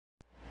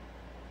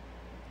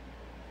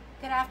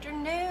Good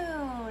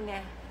afternoon.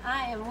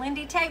 I am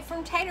Lindy Tate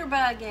from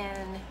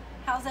Taterbuggin.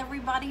 How's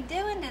everybody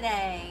doing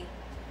today?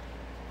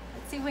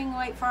 Let's see if we can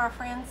wait for our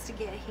friends to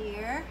get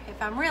here,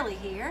 if I'm really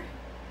here.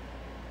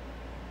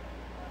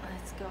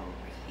 Let's go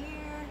over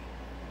here.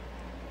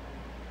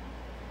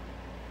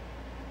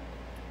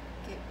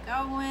 Get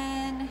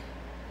going.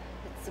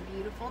 It's a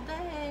beautiful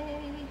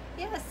day.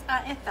 Yes,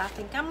 I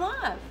think I'm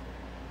live.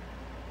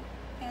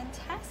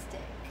 Fantastic.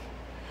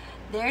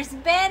 There's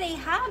Betty.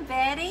 Hi,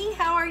 Betty.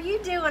 How are you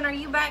doing? Are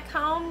you back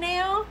home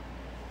now?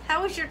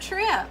 How was your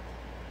trip?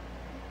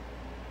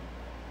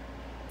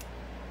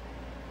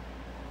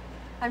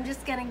 I'm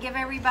just going to give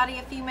everybody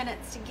a few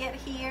minutes to get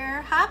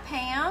here. Hi,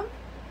 Pam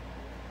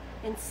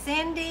and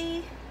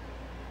Cindy.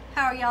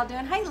 How are y'all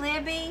doing? Hey,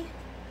 Libby.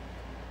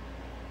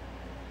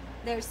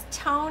 There's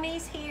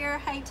Tony's here.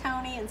 Hey,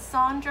 Tony and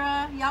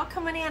Sandra. Y'all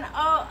coming in?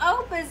 Oh,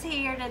 Opa's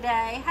here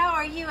today. How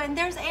are you? And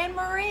there's Anne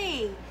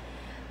Marie.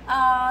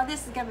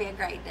 This is going to be a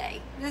great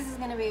day. This is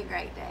going to be a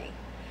great day.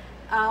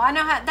 I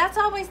know how, that's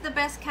always the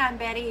best kind,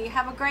 Betty. You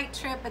have a great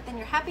trip, but then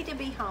you're happy to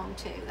be home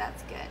too.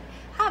 That's good.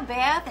 Hi,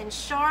 Beth and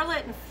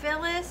Charlotte and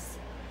Phyllis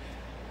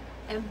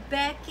and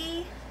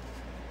Becky,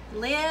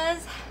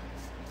 Liz.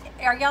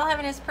 Are y'all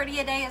having as pretty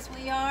a day as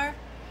we are?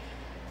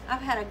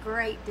 I've had a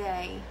great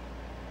day.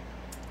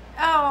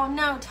 Oh,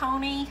 no,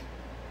 Tony.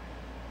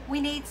 We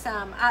need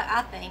some,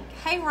 I think.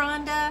 Hey,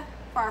 Rhonda,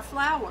 for our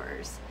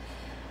flowers.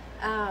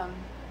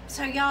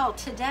 So y'all,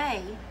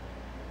 today,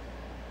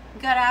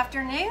 good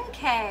afternoon,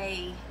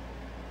 Kay.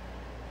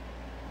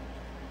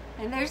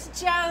 And there's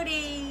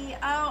Jody.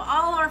 Oh,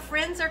 all our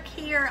friends are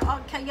here.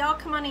 Okay, y'all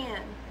come on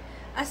in.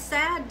 A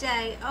sad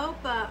day.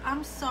 Opa,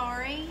 I'm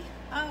sorry.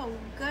 Oh,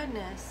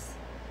 goodness.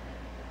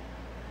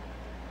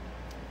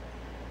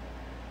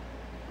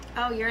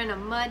 Oh, you're in a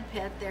mud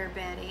pit there,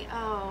 Betty.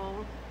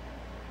 Oh.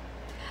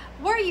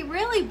 Were you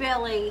really,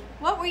 Billy?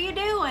 What were you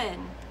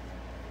doing?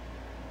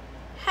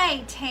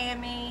 Hey,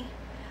 Tammy.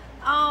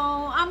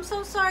 Oh, I'm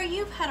so sorry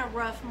you've had a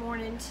rough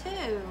morning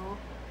too.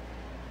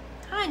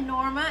 Hi,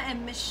 Norma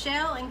and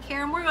Michelle and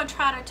Karen. We're going to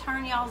try to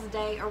turn y'all's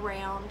day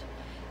around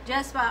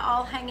just by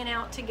all hanging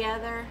out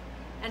together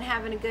and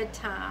having a good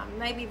time.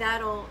 Maybe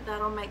that'll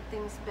make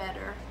things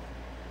better.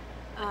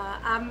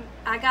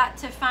 I got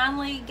to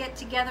finally get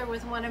together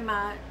with one of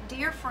my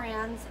dear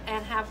friends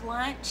and have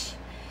lunch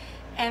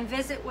and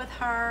visit with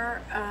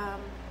her.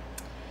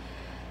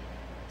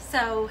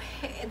 So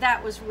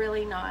that was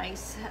really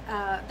nice,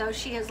 though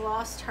she has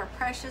lost her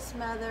precious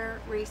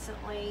mother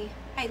recently.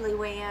 Hey,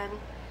 Luann.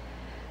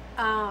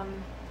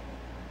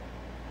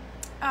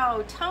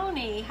 Oh,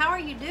 Tony, how are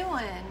you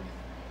doing?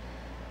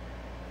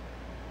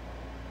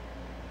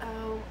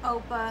 Oh,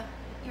 Opa,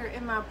 you're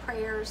in my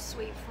prayers,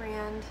 sweet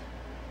friend.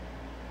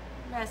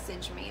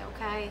 Message me,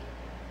 okay?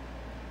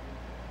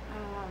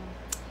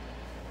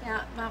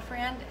 Now, my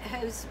friend,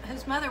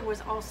 whose mother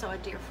was also a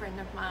dear friend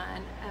of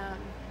mine,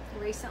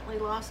 recently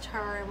lost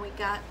her, and we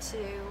got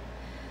to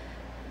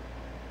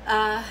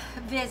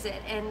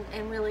visit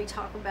and really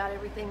talk about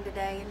everything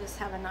today and just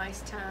have a nice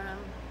time.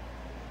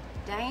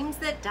 Dames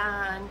that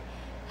dine.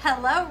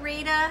 Hello,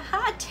 Rita.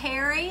 Hi,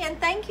 Terry, and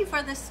thank you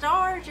for the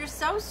stars. You're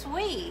so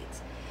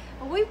sweet.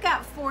 Well, we've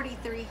got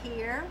 43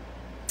 here.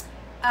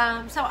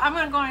 So I'm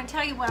going to go on and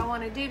tell you what I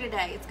want to do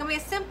today. It's going to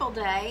be a simple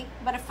day,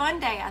 but a fun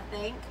day, I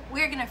think.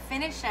 We're going to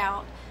finish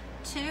out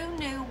 2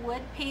 new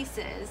wood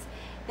pieces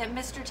that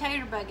Mr.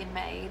 Taterbuggin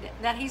made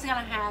that he's going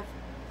to have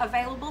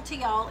available to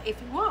y'all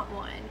if you want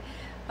one.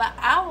 But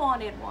I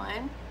wanted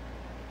one.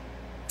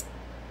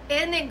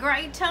 Isn't it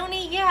great,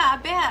 Tony? Yeah, I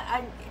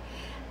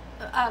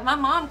bet. My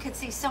mom could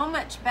see so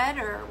much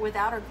better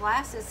without her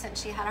glasses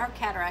since she had her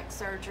cataract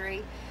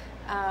surgery.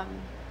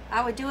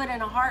 I would do it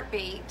in a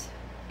heartbeat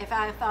if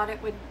I thought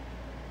it would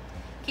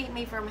keep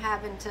me from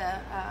having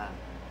to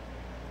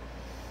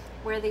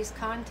wear these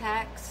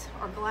contacts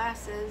or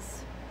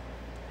glasses.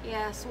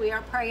 Yes, we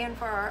are praying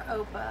for our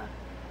Opa.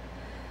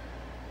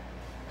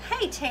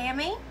 Hey,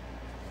 Tammy.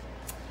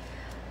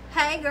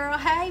 Hey, girl.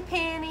 Hey,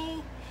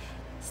 Penny.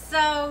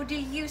 So, do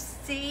you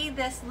see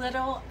this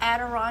little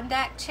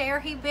Adirondack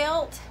chair he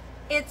built?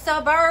 It's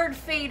a bird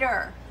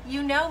feeder.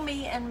 You know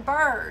me and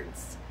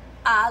birds.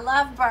 I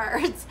love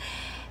birds,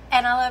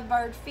 and I love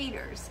bird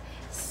feeders.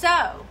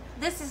 So,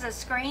 this is a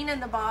screen in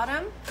the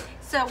bottom.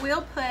 So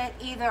we'll put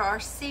either our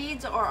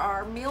seeds or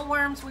our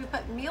mealworms. We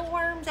put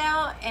mealworms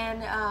out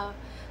and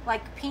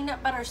like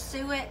peanut butter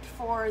suet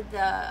for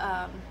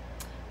the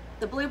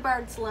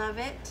bluebirds love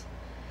it.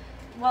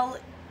 Well,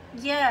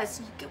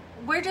 yes,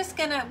 we're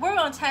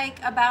gonna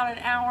take about an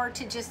hour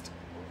to just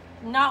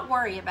not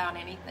worry about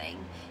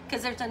anything,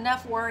 because there's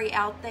enough worry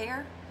out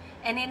there.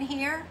 And in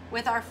here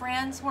with our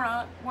friends, we're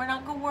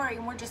not gonna worry,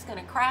 and we're just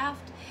gonna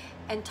craft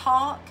and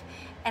talk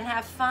and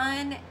have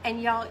fun,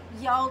 and y'all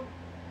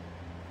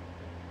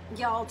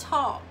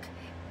talk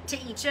to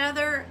each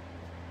other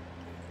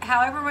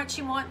however much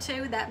you want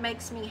to. That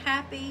makes me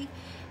happy,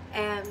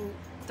 and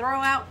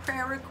throw out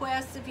prayer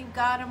requests if you've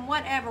got them,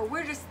 whatever.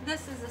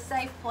 This is a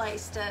safe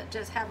place to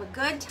just have a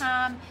good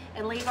time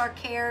and leave our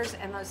cares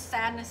and those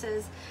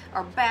sadnesses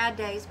or bad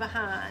days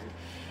behind.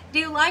 Do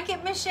you like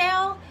it,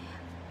 Michelle?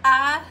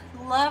 I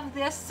love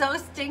this so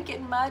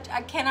stinking much.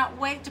 I cannot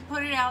wait to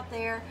put it out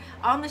there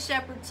on the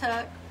shepherd's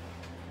hook.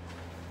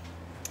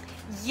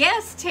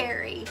 Yes,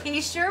 Terry,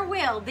 he sure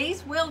will.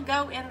 These will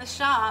go in the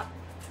shop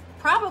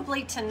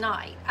probably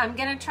tonight. I'm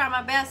going to try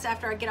my best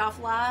after I get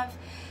off live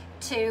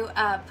to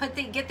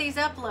get these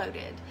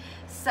uploaded.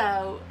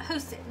 So,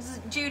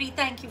 Judy,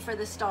 thank you for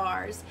the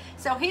stars.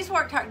 So he's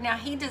worked hard. Now,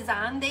 he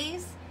designed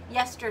these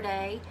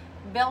yesterday,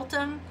 built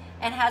them,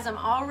 and has them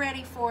all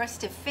ready for us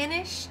to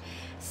finish.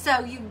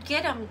 So you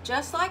get them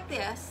just like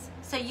this,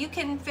 so you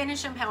can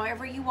finish them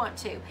however you want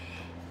to.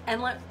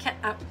 And let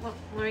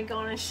me go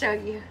on and show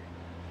you.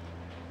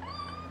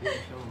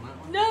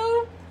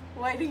 No.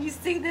 Wait till you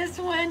see this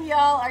one,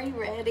 y'all. Are you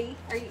ready?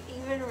 Are you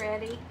even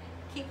ready?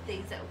 Keep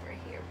these over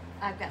here.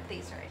 I've got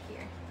these right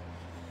here.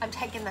 I'm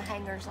taking the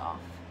hangers off.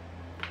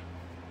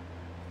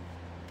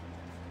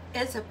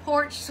 It's a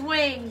porch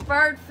swing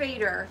bird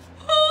feeder.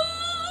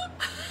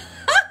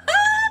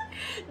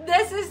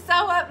 This is so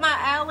up my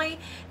alley.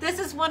 This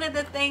is one of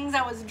the things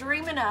I was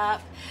dreaming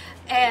up,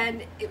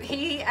 and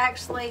he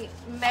actually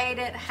made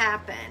it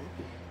happen.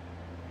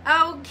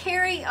 Oh,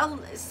 Carrie,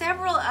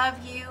 several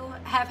of you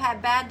have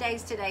had bad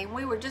days today, and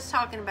we were just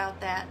talking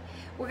about that.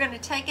 We're going to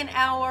take an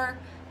hour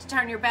to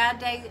turn your bad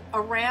day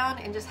around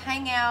and just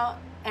hang out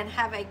and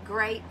have a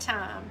great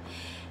time.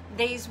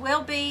 These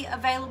will be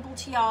available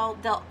to y'all.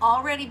 They'll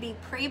already be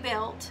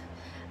pre-built.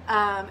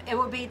 It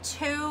would be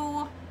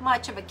too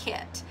much of a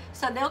kit.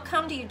 So they'll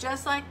come to you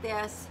just like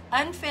this,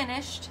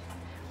 unfinished,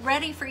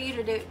 ready for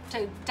you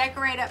to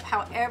decorate up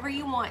however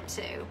you want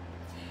to.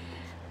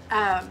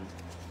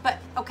 But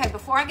okay,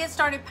 before I get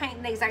started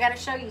painting these, I got to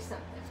show you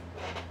something.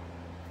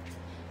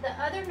 The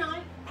other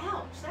night,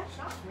 ouch, that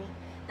shocked me.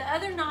 The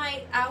other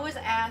night, I was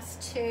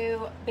asked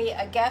to be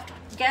a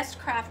guest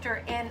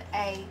crafter in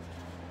a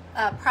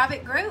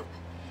private group,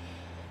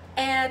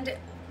 and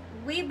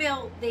we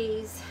built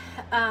these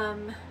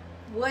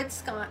wood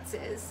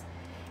sconces.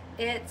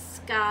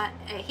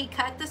 He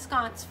cut the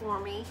sconce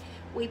for me.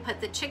 We put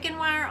the chicken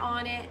wire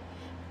on it,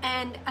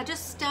 and I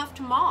just stuffed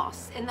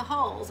moss in the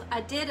holes.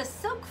 I did a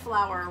silk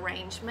flower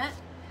arrangement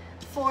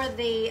for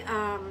the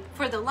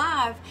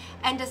live,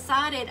 and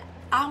decided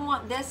I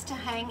want this to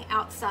hang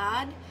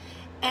outside.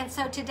 And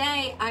so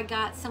today I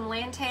got some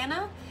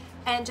lantana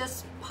and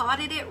just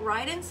potted it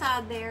right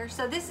inside there.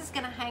 So this is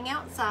going to hang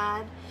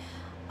outside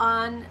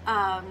on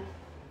on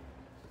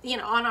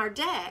our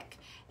deck.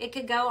 It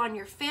could go on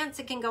your fence,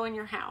 it can go in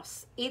your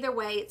house. Either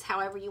way, it's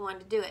however you want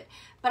to do it.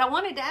 But I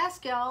wanted to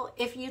ask y'all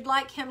if you'd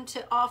like him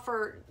to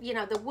offer,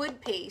 the wood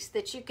piece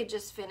that you could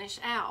just finish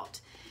out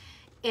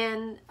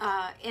in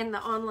the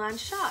online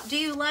shop. Do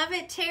you love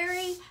it,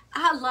 Terry?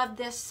 I love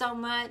this so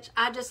much.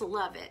 I just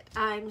love it.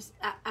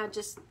 I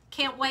just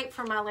can't wait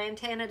for my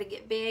lantana to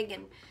get big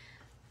and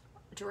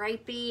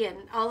drapey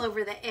and all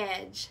over the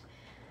edge.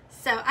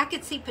 So I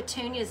could see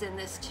petunias in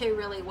this too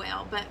really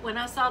well, but when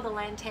I saw the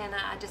lantana,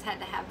 I just had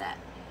to have that.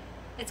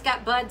 It's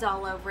got buds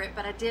all over it,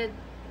 but I did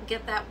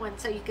get that one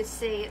so you could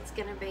see it's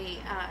going to be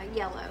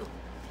yellow.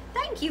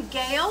 Thank you,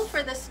 Gail,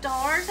 for the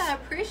stars. I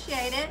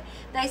appreciate it.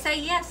 They say,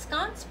 yes,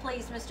 sconce,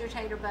 please, Mr.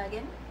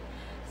 Taterbuggin.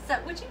 So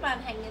would you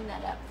mind hanging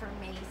that up for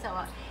me?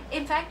 So,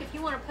 in fact, if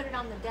you want to put it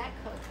on the deck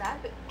hook,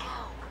 that'd be,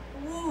 ow,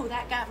 ooh,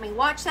 that got me.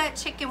 Watch that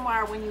chicken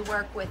wire when you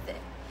work with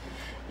it.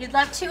 You'd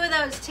love 2 of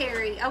those,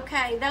 Terry.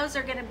 Okay, those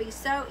are going to be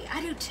so,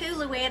 I do too,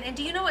 Luann. And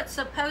do you know it's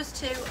supposed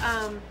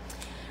to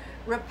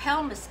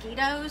repel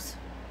mosquitoes?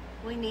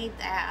 We need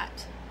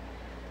that.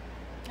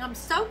 I'm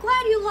so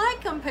glad you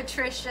like them,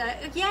 Patricia.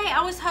 Yay,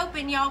 I was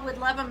hoping y'all would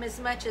love them as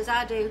much as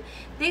I do.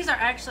 These are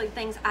actually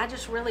things I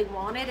just really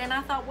wanted, and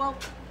I thought, well,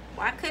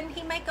 why couldn't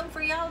he make them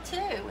for y'all too?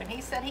 And he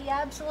said he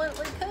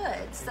absolutely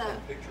could. So,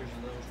 pictures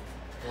of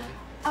those.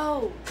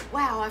 oh,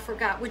 wow, I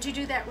forgot. Would you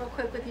do that real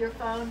quick with your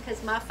phone?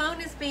 Because my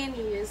phone is being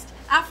used.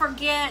 I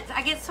forget.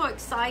 I get so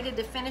excited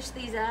to finish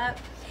these up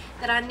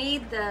that I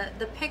need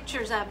the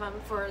pictures of them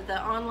for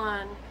the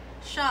online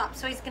shop.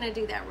 So he's going to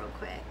do that real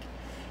quick.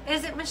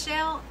 Is it,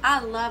 Michelle? I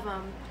love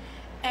him.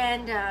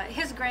 And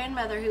his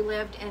grandmother, who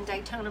lived in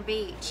Daytona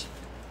Beach,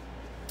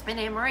 and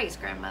Anne-Marie's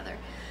grandmother,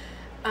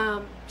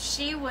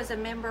 she was a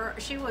member,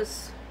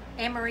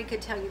 Anne-Marie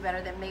could tell you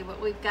better than me,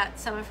 but we've got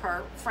some of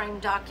her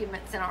framed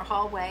documents in our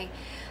hallway.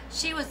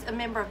 She was a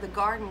member of the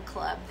garden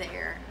club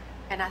there,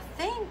 and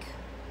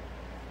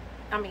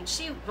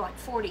she was like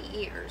 40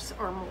 years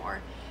or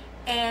more.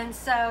 And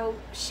so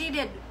she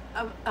did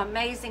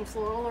amazing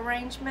floral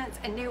arrangements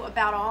and knew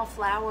about all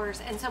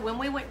flowers. And so when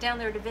we went down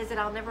there to visit,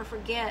 I'll never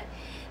forget,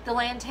 the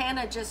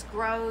lantana just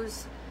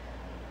grows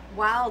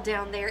wild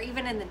down there,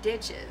 even in the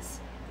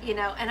ditches, and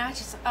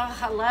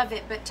I love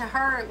it. But to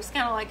her, it was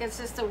kind of like, it's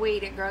just a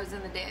weed, it grows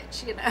in the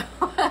ditch,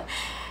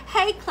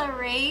 Hey,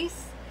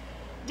 Clarice.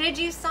 Did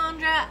you,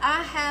 Sandra?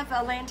 I have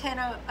a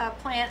lantana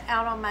plant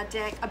out on my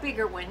deck, a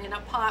bigger one in a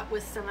pot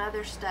with some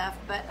other stuff,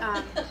 but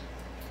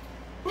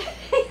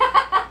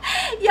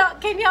Y'all,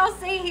 can y'all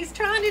see? He's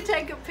trying to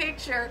take a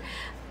picture.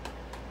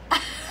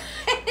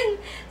 And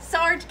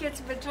Sarge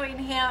gets between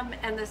him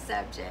and the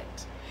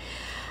subject.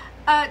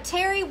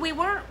 Terry, we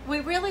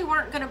really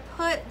weren't going to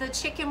put the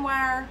chicken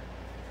wire.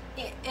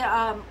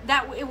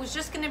 It was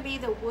just going to be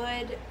the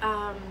wood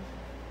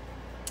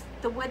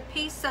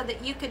piece, so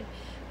that you could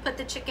put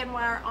the chicken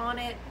wire on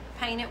it,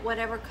 paint it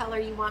whatever color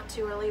you want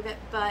to, or leave it.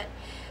 But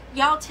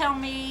y'all tell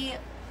me,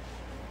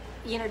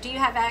 you know, do you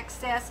have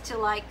access to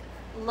like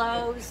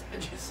Lowe's?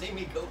 Did you see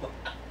me go by?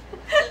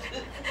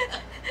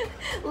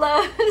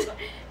 Lowe's.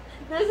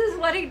 This is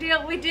what we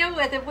deal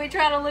with if we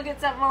try to look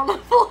at something on the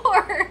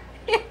floor.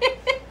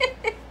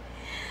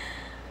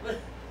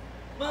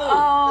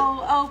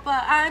 Oh,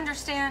 Opa, I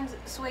understand,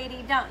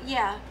 sweetie.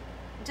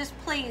 Just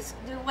please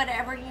do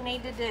whatever you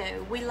need to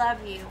do. We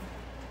love you.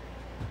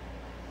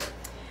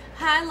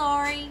 Hi,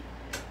 Lori.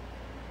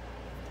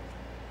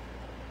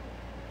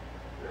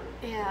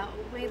 Yeah,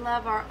 we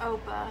love our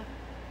Opa.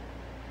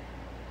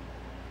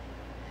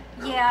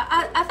 Yeah,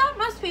 I thought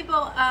most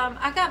people,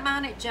 I got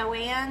mine at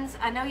Joann's.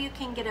 I know you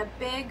can get a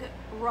big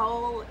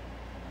roll,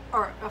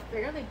 or a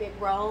fairly big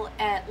roll,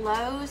 at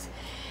Lowe's.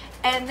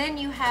 And then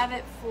you have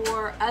it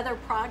for other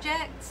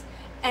projects.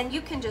 And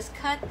you can just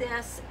cut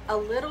this a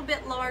little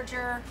bit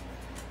larger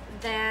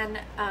than,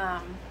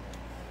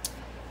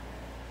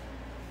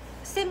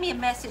 send me a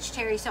message,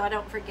 Terry, so I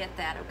don't forget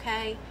that,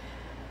 okay?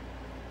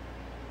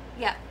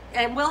 Yeah,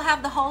 and we'll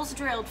have the holes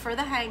drilled for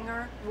the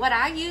hanger. What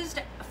I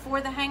used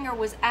for the hanger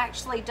was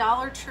actually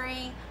Dollar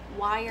Tree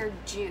wire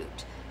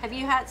jute. Have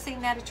you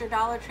seen that at your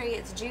Dollar Tree?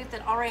 It's jute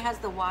that already has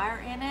the wire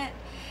in it.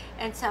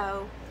 And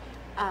so,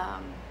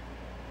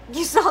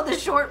 you saw the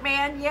short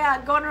man? Yeah,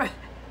 going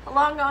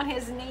along on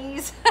his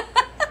knees.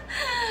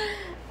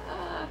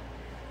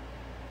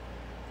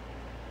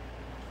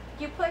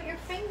 You put your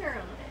finger on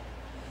it.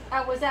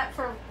 Oh, was that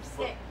for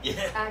scale?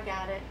 Yeah. I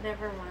got it.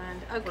 Never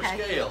mind. Okay.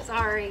 For scale.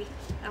 Sorry.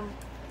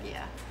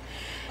 Yeah.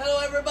 Hello,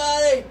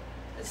 everybody.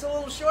 It's a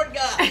little short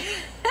guy.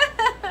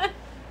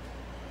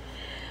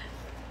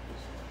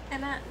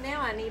 And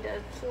now I need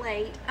a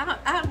plate.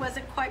 I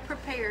wasn't quite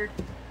prepared.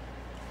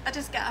 I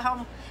just got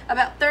home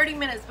about 30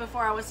 minutes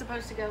before I was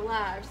supposed to go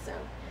live, so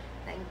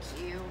thank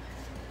you.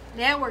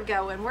 Now we're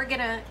going. We're going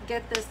to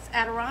get this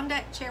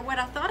Adirondack chair. What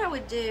I thought I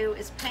would do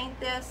is paint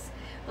this.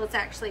 Well, it's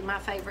actually my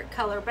favorite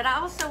color, but I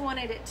also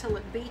wanted it to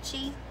look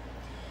beachy.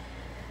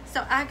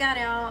 So I got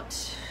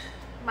out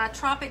my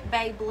Tropic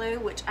Bay Blue,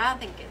 which I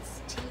think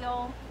is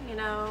teal, you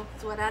know,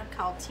 it's what I'd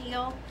call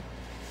teal.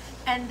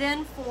 And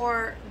then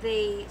for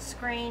the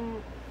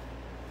screen,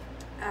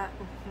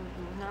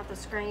 not the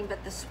screen,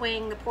 but the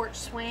swing, the porch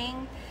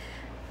swing,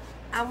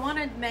 I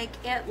wanted to make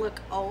it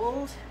look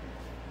old.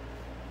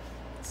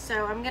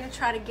 So I'm going to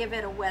try to give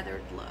it a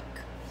weathered look.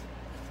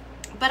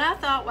 But I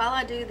thought while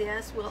I do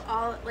this, we'll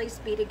all at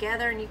least be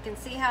together and you can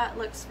see how it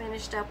looks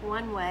finished up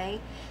one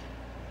way.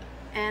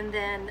 And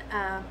then,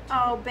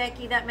 oh,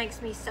 Becky, that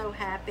makes me so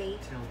happy.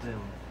 Tell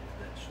them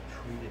that's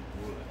treated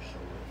wood, so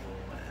it will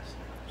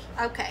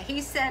last. Okay,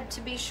 he said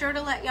to be sure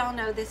to let y'all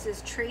know this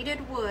is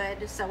treated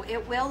wood, so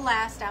it will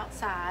last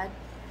outside.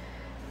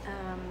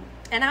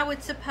 And I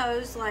would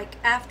suppose, like,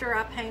 after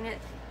I paint it,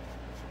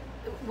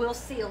 we'll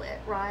seal it,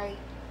 right?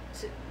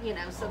 To, you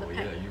know, so the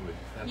paint,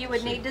 yeah, you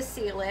would need to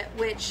seal it,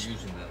 which,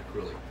 using that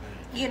acrylic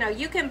paint. You know,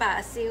 you can buy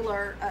a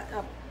sealer,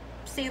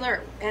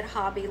 sealer at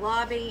Hobby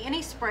Lobby.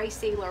 Any spray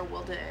sealer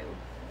will do.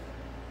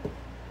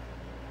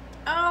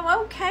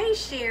 Oh, okay,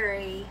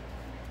 Sherry.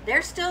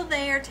 They're still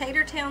there.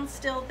 Tatertown's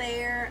still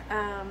there.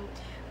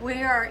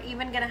 We are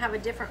even going to have a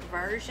different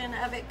version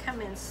of it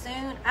coming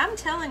soon. I'm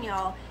telling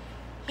y'all,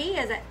 he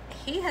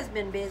has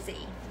been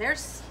busy.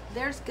 There's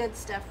good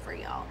stuff for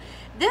y'all.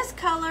 This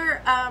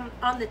color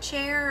on the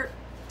chair,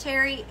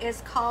 Terry,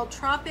 is called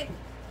Tropic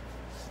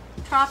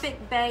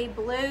Bay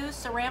Blue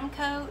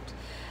Ceramcoat.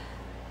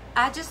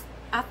 I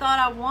thought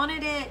I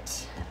wanted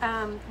it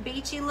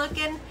beachy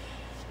looking.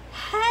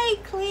 Hey,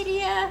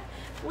 Clydia,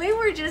 we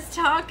were just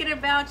talking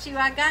about you.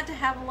 I got to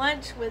have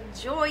lunch with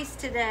Joyce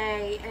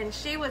today, and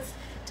she was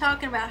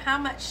talking about how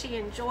much she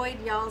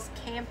enjoyed y'all's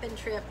camping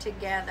trip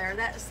together.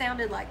 That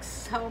sounded like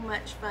so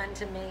much fun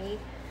to me.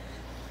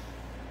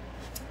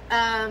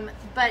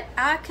 But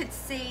I could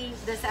see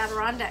this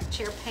Adirondack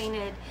chair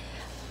painted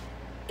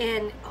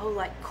in,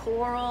 like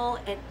coral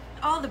and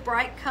all the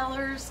bright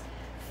colors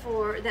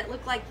that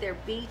look like they're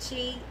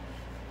beachy.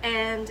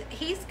 And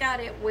he's got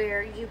it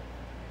where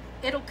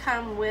it'll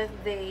come with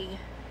the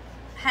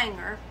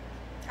hanger.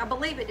 I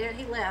believe it did.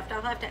 He left.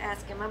 I'll have to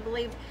ask him. I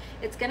believe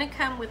it's going to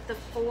come with the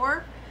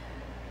 4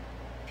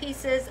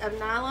 pieces of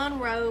nylon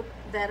rope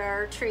that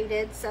are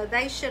treated, so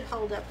they should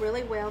hold up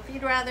really well. If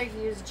you'd rather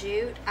use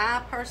jute,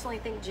 I personally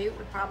think jute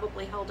would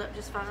probably hold up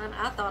just fine.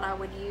 I thought I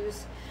would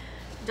use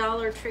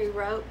Dollar Tree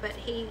rope, but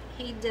he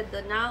did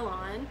the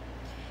nylon.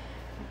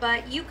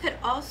 But you could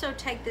also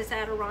take this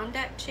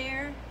Adirondack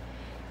chair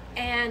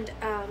and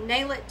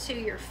nail it to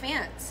your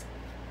fence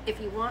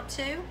if you want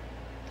to.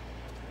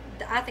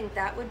 I think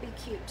that would be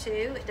cute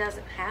too. It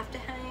doesn't have to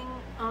hang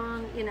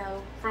on, you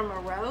know, from a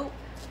rope.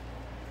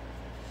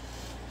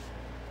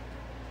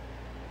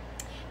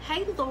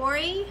 Hey,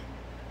 Lori.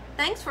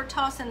 Thanks for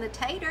tossing the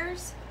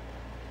taters.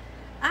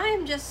 I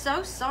am just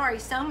so sorry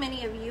so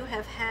many of you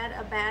have had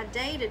a bad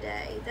day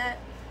today. That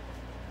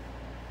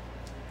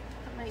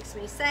makes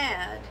me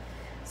sad.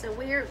 So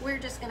we're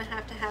just going to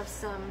have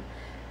some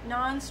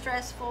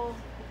non-stressful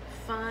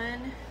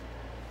fun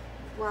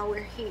while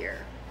we're here.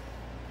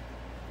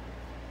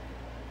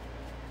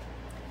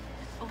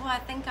 Oh, I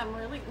think I'm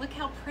really, look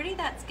how pretty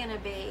that's going to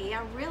be.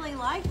 I really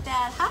like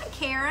that. Hi,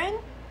 Karen.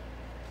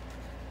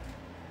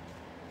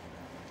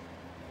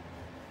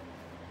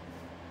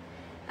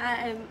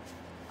 I am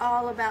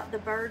all about the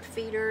bird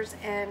feeders,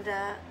 and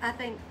I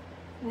think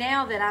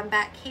now that I'm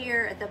back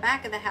here at the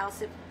back of the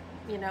house,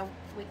 you know,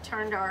 we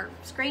turned our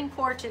screen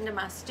porch into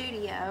my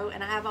studio,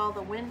 and I have all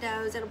the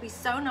windows. It'll be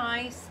so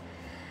nice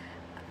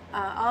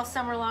all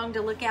summer long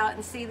to look out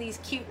and see these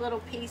cute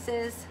little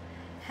pieces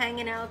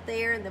hanging out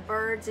there and the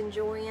birds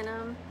enjoying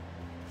them.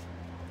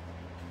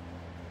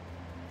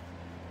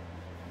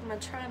 I'm gonna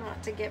try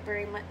not to get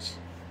very much,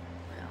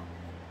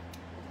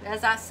 well,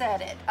 as I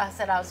said it, I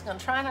said I was gonna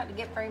try not to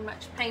get very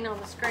much paint on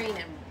the screen,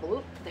 and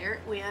whoop, there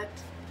it went.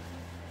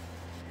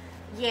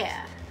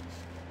 Yeah.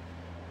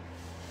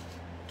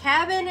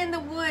 Cabin in the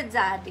woods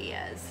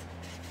ideas.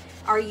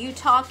 Are you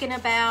talking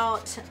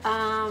about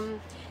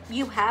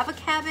you have a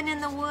cabin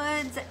in the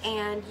woods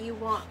and you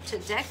want to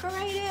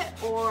decorate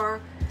it, or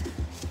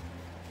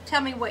tell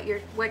me what you're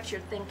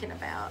thinking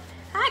about.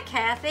 Hi,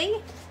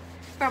 Kathy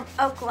from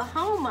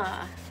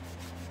Oklahoma.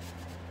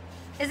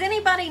 Is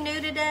anybody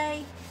new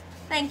today?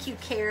 Thank you,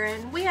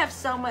 Karen. We have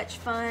so much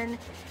fun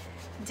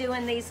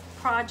doing these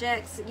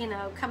projects, you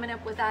know, coming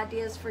up with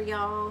ideas for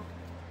y'all.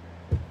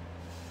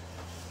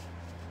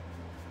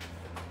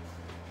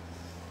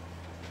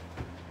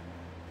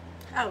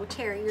 Oh,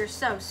 Terry, you're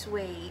so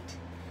sweet.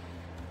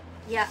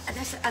 Yeah,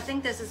 I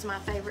think this is my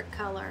favorite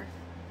color.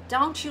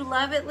 Don't you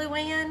love it,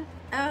 Luann?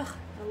 Oh,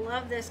 I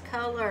love this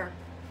color.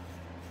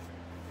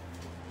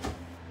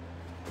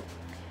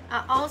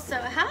 I also,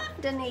 hi,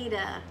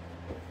 Danita.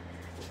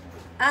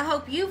 I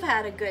hope you've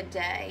had a good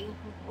day.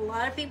 A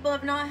lot of people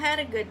have not had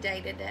a good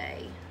day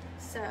today.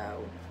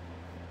 So,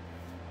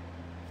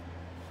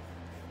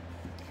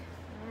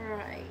 all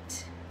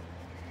right.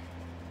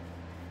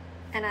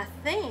 And I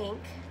think,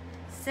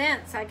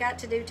 since I got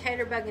to do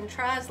Taterbuggin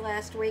tries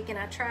last week and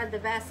I tried the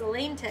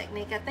Vaseline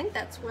technique, I think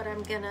that's what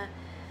I'm gonna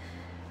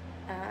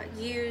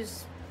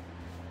use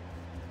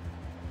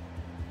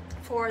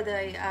for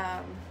the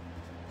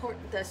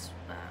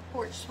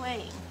porch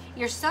swing.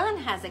 Your son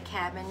has a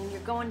cabin and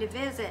you're going to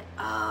visit.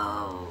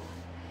 Oh,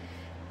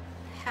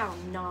 how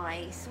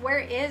nice. Where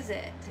is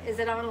it? Is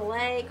it on a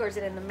lake, or is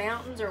it in the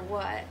mountains, or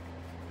what?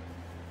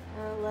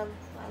 I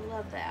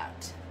love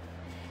that.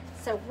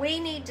 So we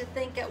need to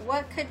think of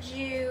what could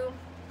you,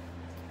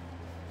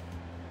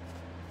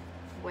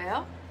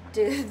 well,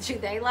 do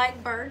they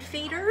like bird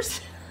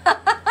feeders?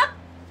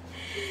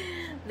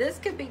 This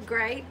could be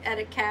great at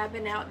a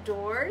cabin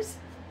outdoors.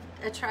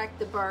 Attract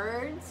the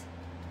birds.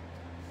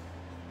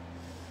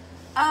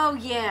 Oh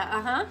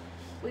yeah,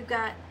 we've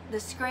got the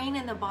screen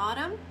in the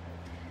bottom.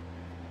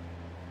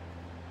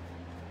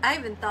 I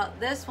even thought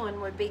this one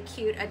would be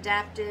cute,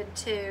 adapted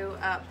to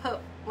put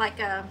like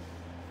a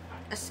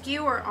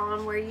skewer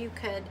on, where you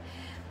could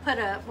put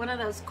one of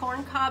those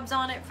corn cobs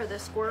on it for the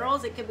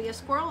squirrels. It could be a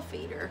squirrel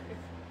feeder.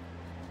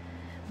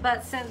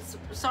 But since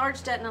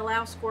Sarge doesn't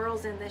allow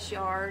squirrels in this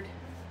yard,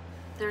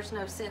 there's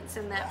no sense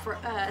in that for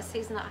us.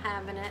 He's not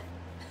having it.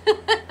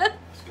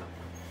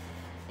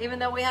 Even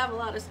though we have a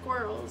lot of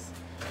squirrels.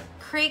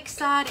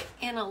 Creekside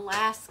in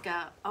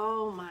Alaska.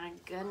 Oh my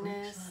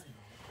goodness.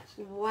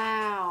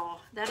 Wow.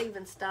 That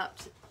even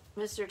stopped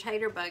Mr.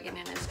 Taterbuggin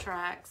in his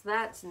tracks.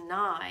 That's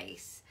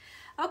nice.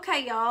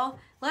 Okay, y'all.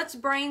 Let's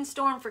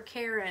brainstorm for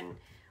Karen.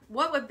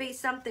 What would be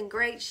something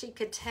great she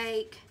could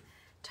take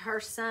to her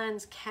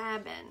son's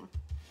cabin?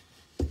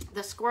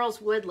 The squirrels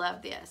would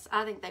love this.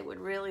 I think they would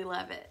really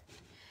love it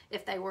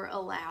if they were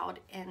allowed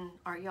in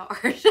our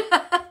yard.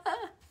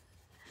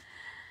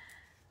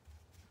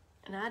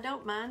 And I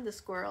don't mind the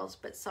squirrels,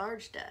 but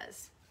Sarge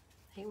does.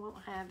 He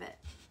won't have it.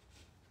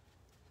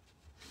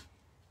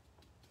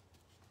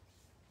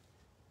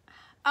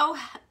 Oh,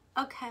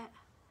 okay.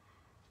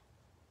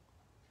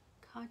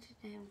 God, you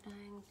damn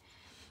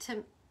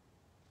dang.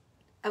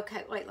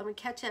 Okay, wait, let me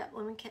catch up.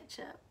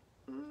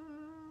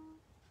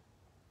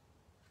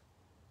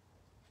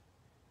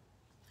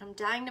 I'm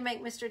dying to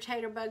make Mr.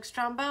 Taterbug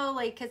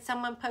stromboli. Could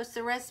someone post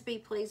the recipe,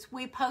 please?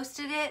 We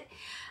posted it.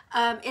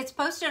 It's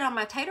posted on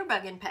my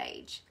Taterbuggin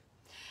page.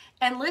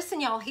 And listen,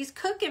 y'all, he's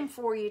cooking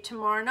for you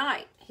tomorrow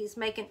night. He's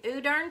making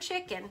udon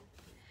chicken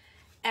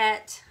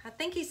at, I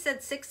think he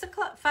said 6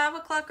 o'clock, 5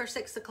 o'clock or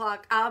 6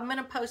 o'clock. I'm going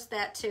to post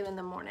that too in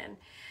the morning.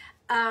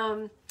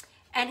 And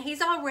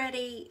he's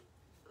already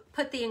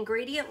put the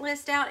ingredient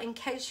list out in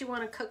case you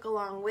want to cook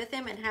along with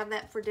him and have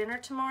that for dinner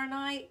tomorrow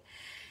night.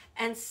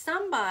 And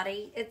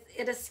somebody,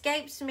 it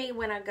escapes me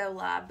when I go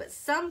live, but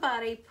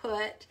somebody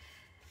put,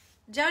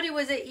 Jody,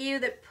 was it you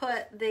that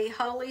put the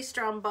Holy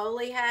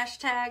Stromboli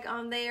hashtag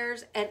on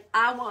theirs? And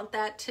I want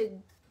that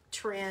to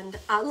trend.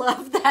 I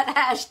love that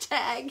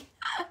hashtag.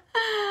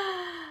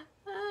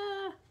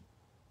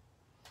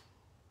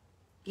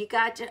 You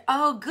got to,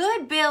 oh,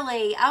 good,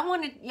 Billy. I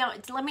wanted, you know,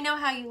 let me know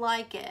how you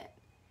like it.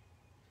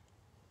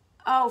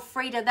 Oh,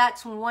 Frida,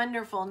 that's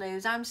wonderful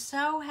news. I'm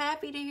so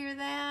happy to hear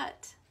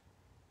that.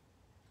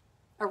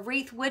 A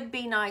wreath would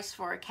be nice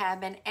for a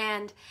cabin,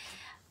 and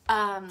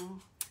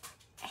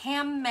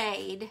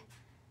handmade.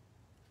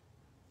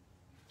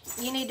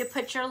 You need to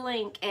put your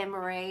link,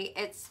 Anne-Marie.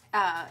 It's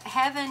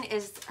Heaven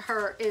is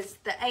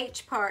the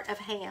H part of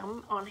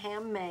ham on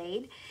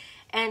handmade,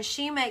 and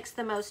she makes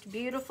the most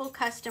beautiful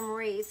custom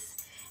wreaths.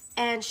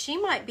 And she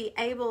might be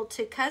able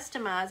to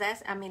customize,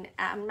 as I mean,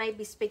 I may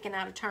be speaking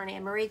out of turn,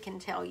 Anne-Marie can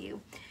tell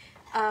you,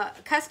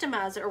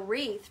 customize a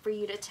wreath for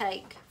you to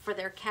take for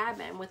their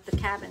cabin with the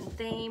cabin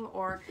theme,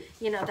 or,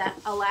 you know, that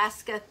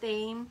Alaska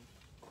theme.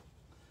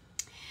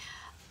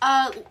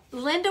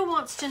 Linda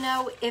wants to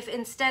know if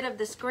instead of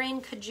the screen,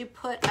 could you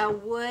put a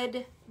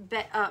wood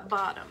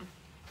bottom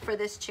for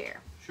this chair?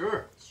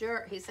 Sure.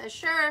 Sure. He says,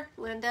 sure,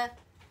 Linda.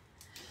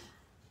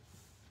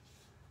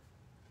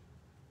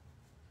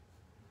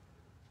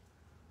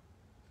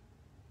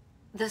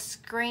 The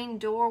screen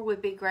door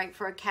would be great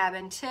for a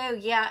cabin too.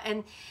 Yeah,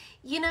 and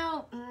you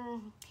know,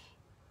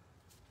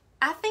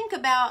 I think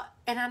about,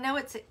 and I know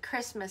it's a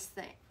Christmas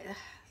thing,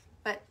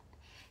 but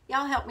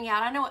y'all help me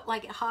out. I know,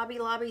 like at Hobby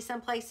Lobby, some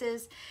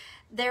places,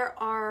 there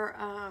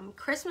are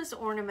Christmas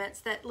ornaments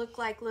that look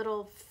like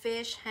little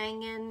fish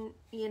hanging,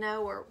 you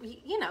know, or,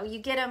 you know, you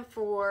get them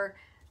for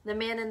the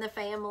men in the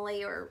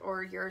family,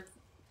 or your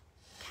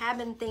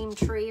cabin themed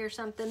tree or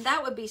something.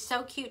 That would be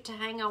so cute to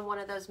hang on one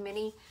of those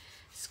mini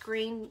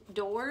screen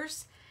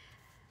doors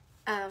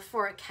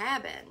for a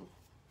cabin.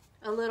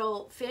 A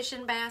little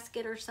fishing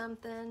basket or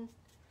something.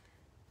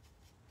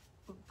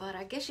 But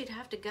I guess you'd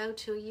have to go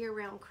to a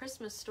year-round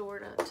Christmas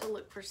store to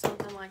look for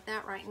something like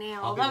that right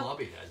now. Hobby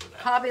Lobby has that.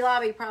 Hobby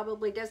Lobby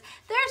probably does.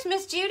 There's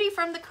Miss Judy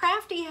from the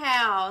Crafty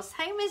House.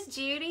 Hey, Miss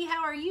Judy,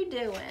 how are you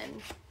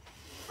doing?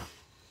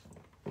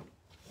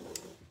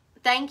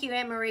 Thank you,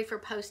 Anne-Marie, for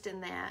posting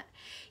that.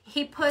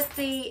 He put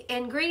the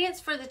ingredients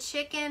for the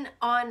chicken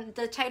on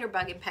the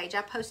Taterbuggin page.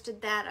 I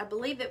posted that, I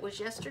believe it was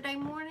yesterday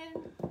morning.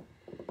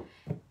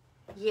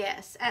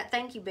 Yes.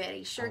 Thank you,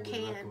 Betty. Sure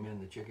can. I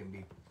recommend the chicken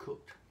be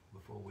cooked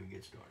before we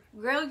get started.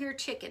 Grill your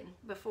chicken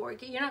before.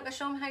 You're not going to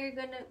show them how you're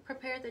going to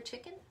prepare the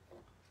chicken?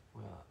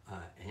 Well,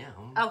 I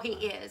am. Oh, he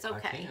is.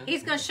 Okay.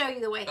 He's going to show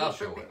you the way he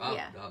prepares.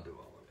 Yeah. I'll do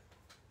all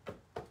of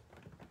it.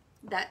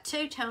 That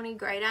too, Tony.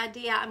 Great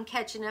idea. I'm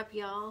catching up,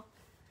 y'all.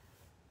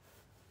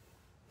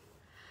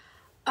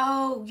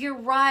 Oh, you're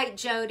right,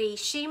 Jody.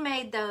 She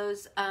made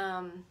those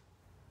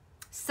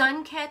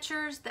sun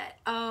catchers that,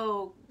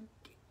 oh,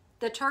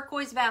 the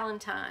turquoise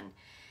Valentine.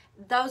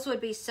 Those would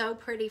be so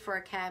pretty for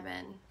a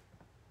cabin.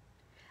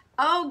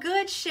 Oh,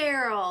 good,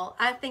 Cheryl.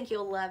 I think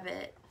you'll love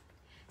it.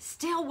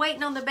 Still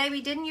waiting on the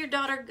baby. Didn't your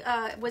daughter,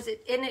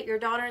 isn't it your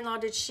daughter-in-law,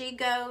 did she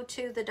go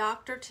to the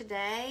doctor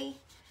today?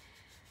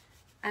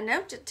 I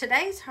know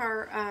today's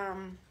her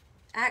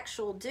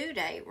actual due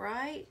date,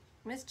 right?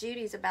 Miss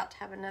Judy's about to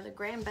have another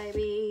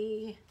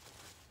grandbaby.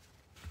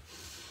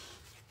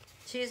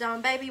 She's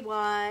on baby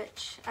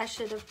watch. I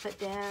should have put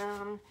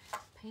down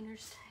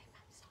painter's tape.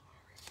 I'm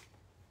sorry.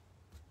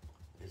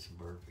 It's a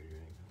bird feeder.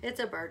 It's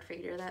a bird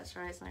feeder. That's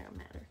right. It's not going to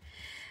matter.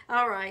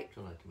 All right.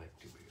 Don't have to make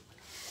too big of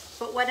it.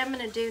 But what I'm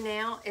going to do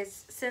now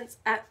is, since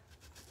I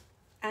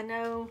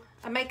know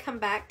I may come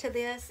back to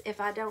this if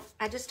I don't,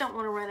 I just don't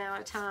want to run out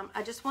of time.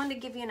 I just wanted to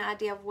give you an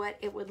idea of what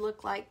it would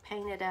look like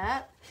painted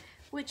up,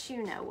 which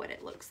you know what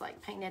it looks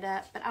like painted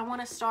up. But I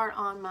want to start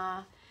on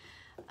my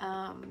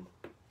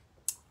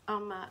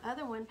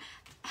other one.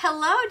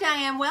 Hello,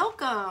 Diane.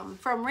 Welcome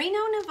from Reno,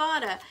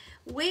 Nevada.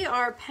 We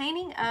are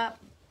painting up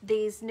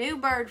these new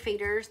bird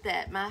feeders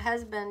that my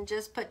husband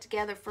just put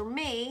together for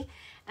me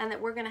and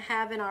that we're going to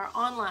have in our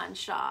online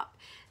shop.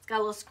 It's got a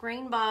little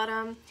screen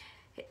bottom.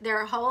 There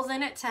are holes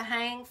in it to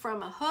hang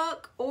from a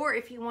hook, or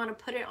if you want to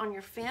put it on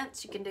your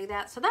fence, you can do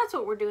that. So that's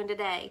what we're doing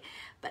today.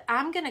 But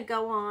I'm going to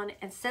go on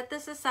and set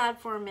this aside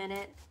for a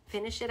minute,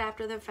 finish it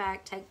after the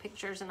fact, take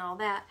pictures and all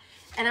that.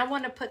 And I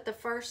want to put the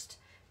first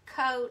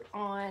coat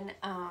on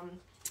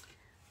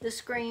the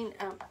screen.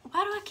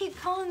 Why do I keep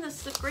calling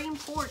this the screen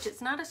porch?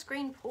 It's not a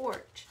screen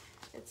porch.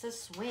 It's a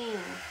swing.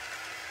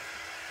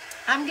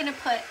 I'm going to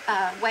put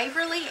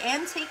Waverly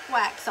Antique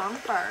Wax on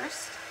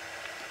first.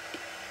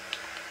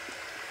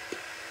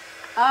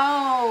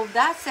 Oh,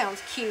 that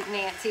sounds cute,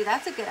 Nancy.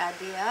 That's a good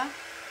idea.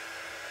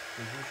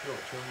 Did you show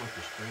them what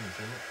the screen's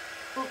in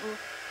it?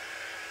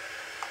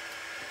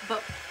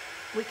 But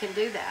we can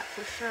do that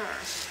for sure.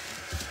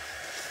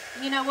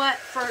 You know what?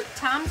 For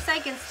time's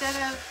sake, instead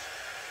of...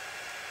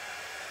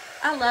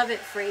 I love it,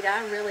 Frida.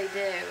 I really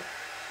do.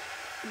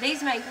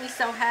 These make me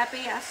so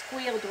happy. I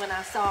squealed when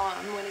I saw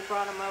them, when he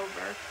brought them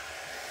over.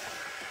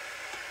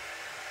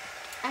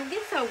 I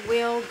guess I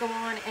will go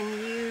on and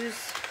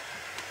use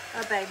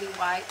a baby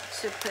wipe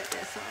to put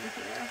this on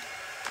here.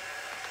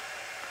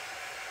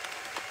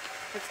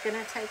 It's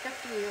going to take a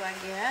few, I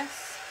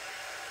guess.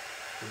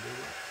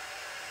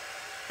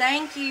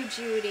 Thank you,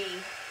 Judy.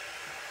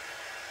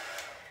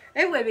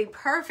 It would be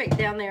perfect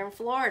down there in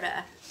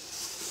Florida,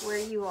 where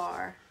you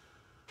are.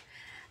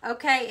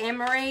 Okay,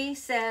 Emery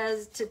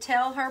says to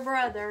tell her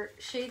brother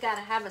she got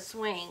to have a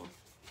swing.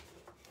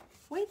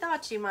 We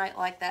thought you might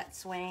like that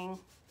swing.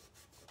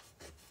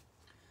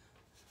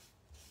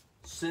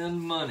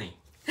 Send money.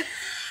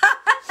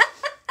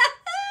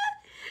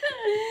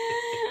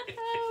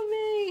 Oh,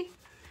 me.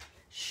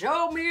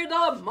 Show me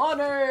the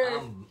money.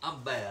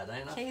 I'm bad,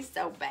 ain't I? He's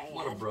so bad.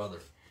 What a brother.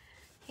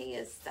 He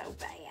is so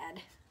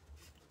bad.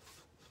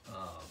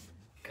 Oh,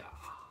 God.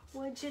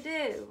 What'd you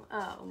do?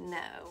 Oh,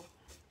 no.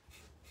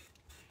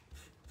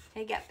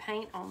 He got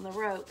paint on the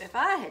rope. If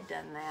I had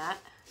done that.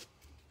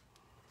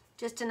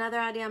 Just another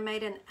idea. I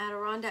made an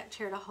Adirondack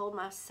chair to hold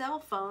my cell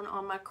phone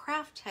on my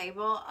craft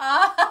table.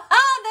 Oh,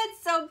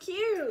 that's so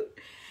cute.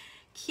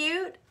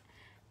 Cute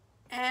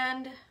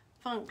and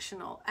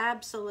functional.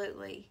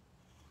 Absolutely.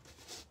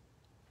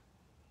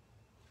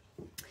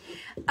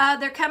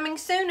 They're coming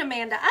soon,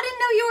 Amanda. I didn't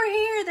know you were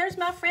here. There's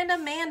my friend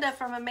Amanda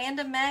from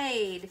Amanda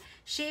Made.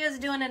 She is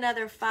doing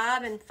another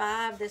 5 and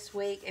 5 this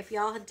week, if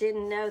y'all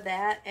didn't know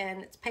that.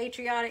 And it's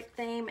patriotic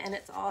theme, and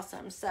it's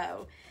awesome.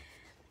 So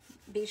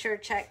be sure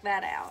to check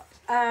that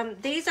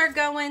out. These are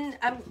going,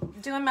 I'm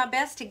doing my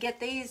best to get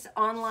these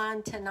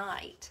online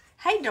tonight.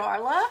 Hey,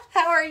 Darla.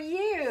 How are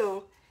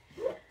you?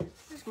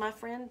 There's my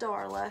friend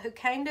Darla, who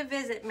came to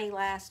visit me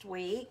last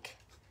week.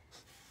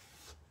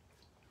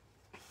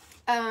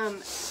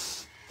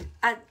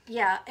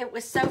 Yeah, it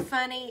was so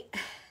funny.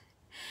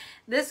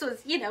 This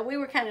was, you know, we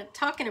were kind of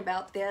talking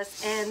about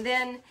this, and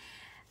then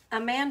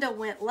Amanda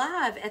went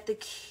live at the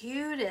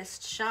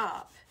cutest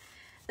shop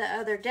the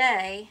other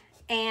day,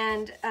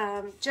 and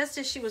just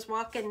as she was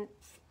walking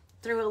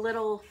through a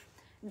little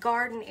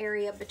garden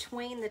area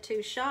between the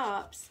two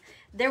shops,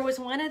 there was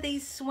one of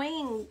these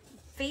swing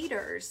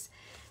feeders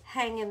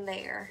hanging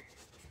there.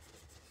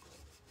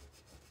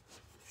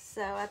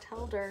 So I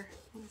told her,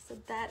 I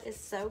said, that is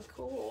so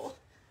cool.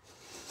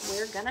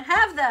 We're gonna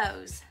have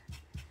those.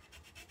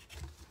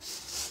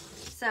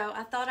 So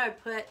I thought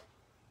I'd put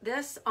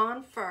this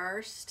on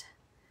first.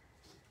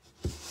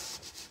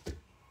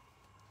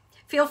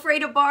 Feel free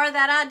to borrow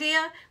that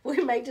idea. We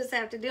may just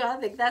have to do it. I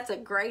think that's a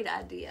great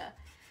idea.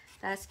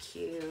 That's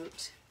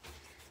cute.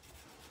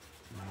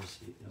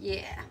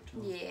 Yeah,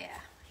 yeah.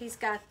 He's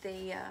got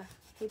the,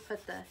 he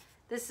put the,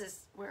 this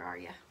is, where are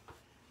you?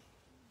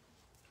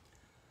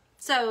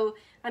 So,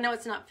 I know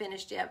it's not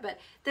finished yet, but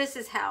this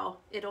is how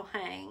it'll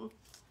hang.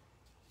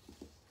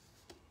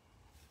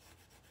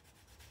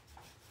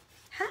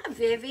 Hi,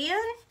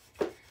 Vivian.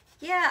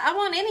 Yeah, I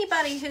want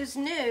anybody who's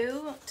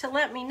new to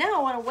let me know.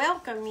 I want to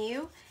welcome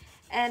you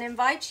and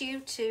invite you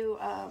to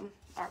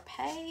our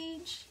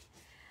page.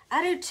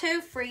 I do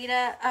too,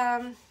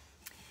 Frida.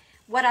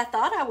 What I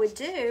thought I would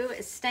do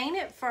is stain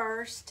it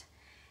first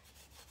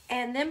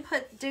and then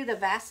do the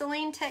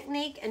Vaseline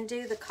technique and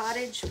do the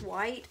cottage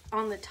white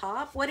on the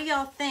top. What do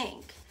y'all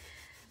think?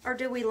 Or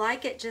do we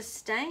like it just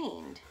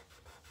stained?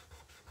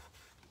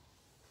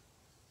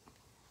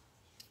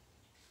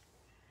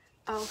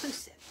 Oh, who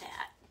said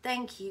that?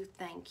 Thank you,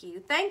 thank you.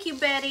 Thank you,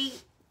 Betty,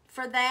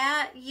 for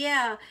that.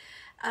 Yeah,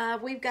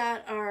 we've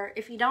got our,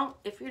 if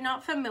you're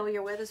not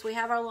familiar with us, we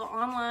have our little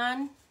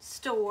online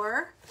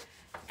store,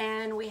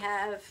 and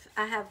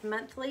I have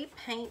monthly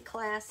paint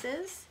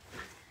classes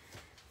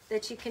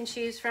that you can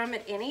choose from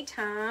at any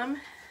time,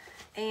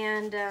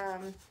 and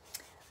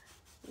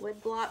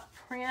wood block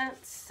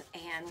prints,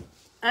 and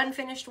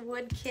unfinished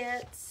wood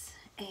kits,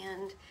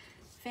 and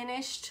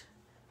finished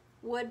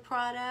wood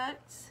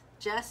products.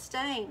 Just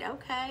stained,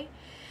 okay.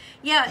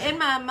 Yeah, in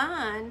my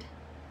mind,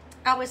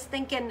 I was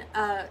thinking,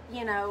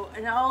 you know,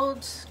 an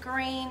old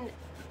screen,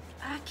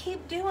 I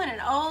keep doing an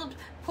old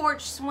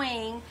porch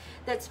swing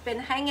that's been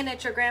hanging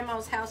at your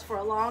grandma's house for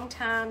a long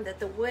time, that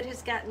the wood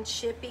has gotten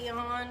chippy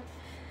on,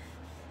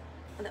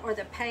 or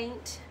the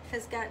paint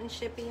has gotten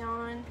chippy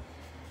on.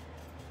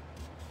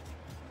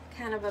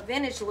 Kind of a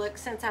vintage look,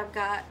 since I've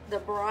got the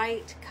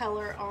bright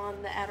color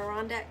on the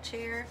Adirondack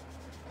chair.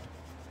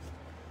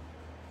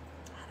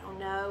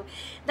 No,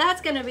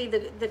 that's going to be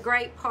the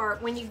great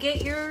part. When you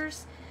get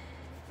yours,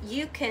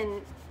 you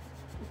can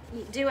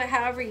do it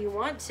however you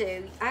want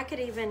to. I could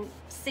even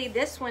see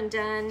this one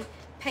done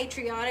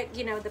patriotic,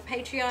 you know, the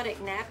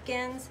patriotic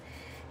napkins,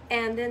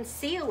 and then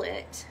seal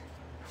it.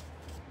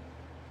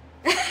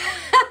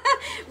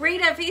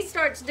 Rita, if he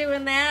starts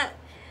doing that,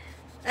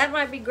 that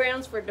might be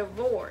grounds for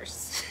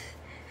divorce.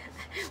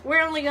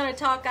 We're only going to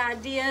talk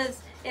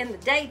ideas in the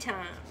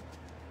daytime.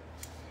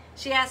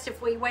 She asked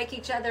if we wake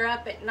each other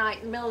up at night,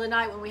 in the middle of the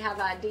night, when we have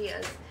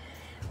ideas.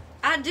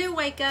 I do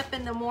wake up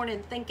in the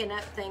morning thinking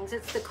up things.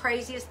 It's the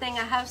craziest thing.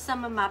 I have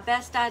some of my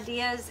best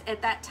ideas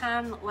at that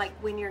time, like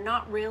when you're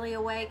not really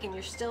awake and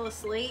you're still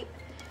asleep.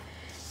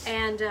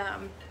 And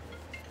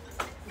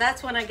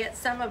that's when I get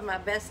some of my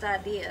best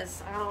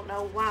ideas. I don't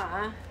know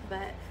why,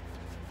 but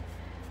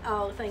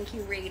oh, thank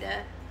you,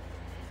 Rita.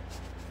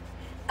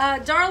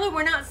 Darla,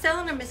 we're not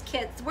selling them as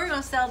kits. We're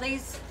going to sell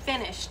these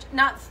finished.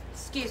 Not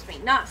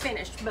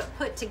finished, but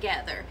put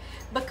together.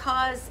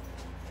 Because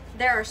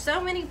there are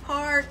so many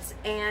parts,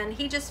 and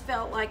he just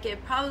felt like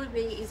it'd probably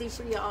be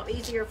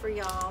easier for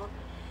y'all.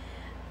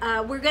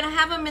 We're going to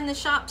have them in the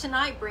shop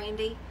tonight,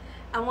 Brandy.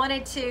 I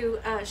wanted to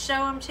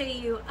show them to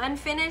you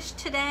unfinished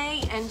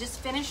today and just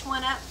finish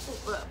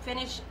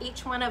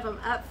each one of them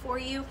up for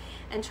you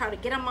and try to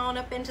get them on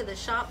up into the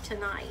shop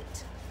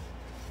tonight.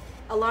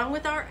 Along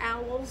with our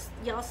owls.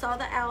 Y'all saw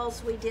the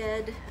owls we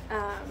did.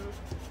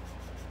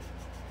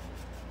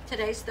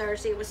 Today's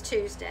Thursday, it was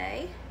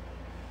Tuesday.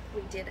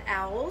 We did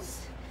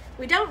owls.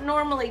 We don't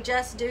normally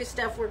just do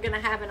stuff we're going to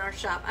have in our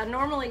shop. I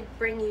normally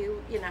bring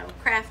you,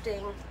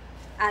 crafting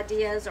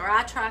ideas, or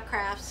I try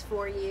crafts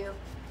for you.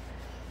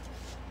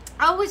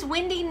 Oh, it's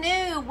Wendy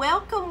New.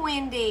 Welcome,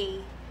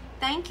 Wendy.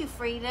 Thank you,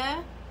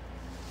 Frida.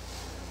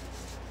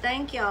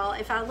 Thank y'all.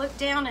 If I look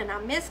down and I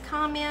miss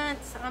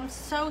comments, I'm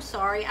so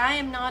sorry. I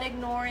am not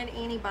ignoring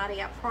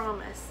anybody, I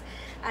promise.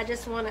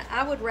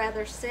 I would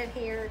rather sit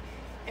here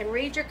and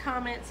read your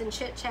comments and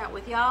chit chat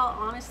with y'all,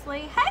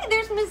 honestly. Hey,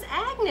 there's Miss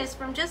Agnes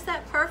from Just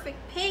That Perfect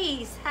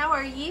Piece. How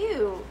are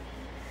you?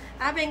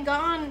 I've been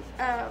gone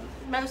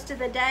most of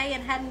the day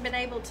and hadn't been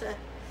able to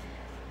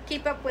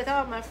keep up with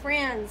all my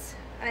friends.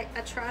 I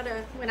try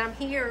to, when I'm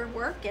here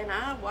working,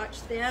 I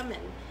watch them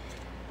and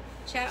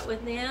chat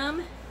with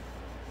them,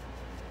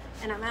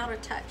 and I'm out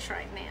of touch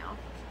right now.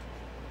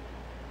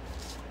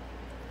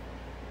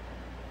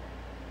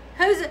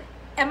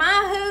 Am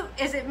I a hoot?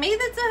 Is it me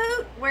that's a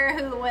hoot?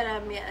 Who would I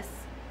miss?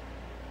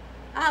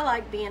 I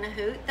like being a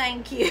hoot,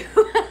 thank you.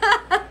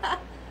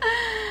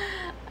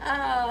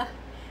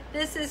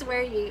 This is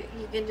where you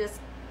can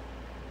just,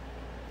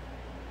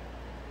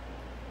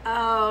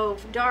 oh,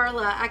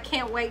 Darla, I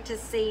can't wait to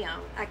see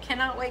them. I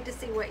cannot wait to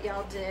see what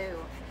y'all do.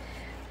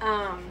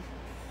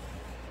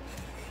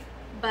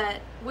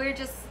 But we're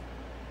just,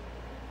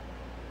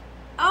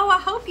 oh, I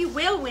hope you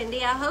will,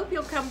 Wendy. I hope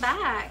you'll come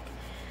back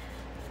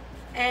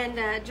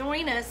and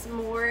join us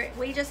more.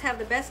 We just have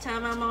the best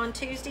time. I'm on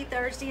Tuesday,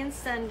 Thursday, and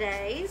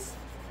Sundays,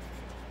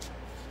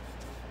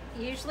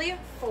 usually at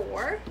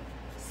 4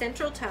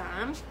 Central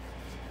Time,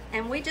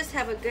 and we just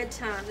have a good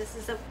time. This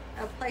is a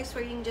place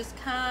where you can just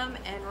come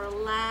and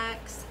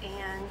relax,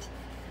 and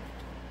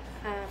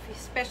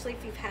especially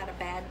if you've had a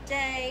bad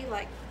day,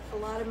 like a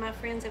lot of my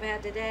friends have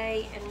had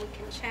today, and we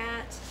can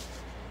chat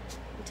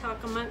and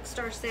talk amongst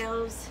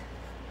ourselves.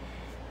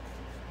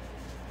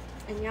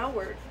 And y'all,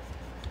 we're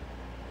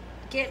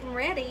getting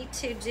ready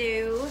to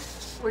do,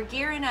 we're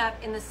gearing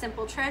up in the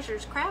Simple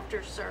Treasures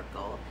Crafters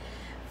Circle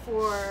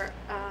for,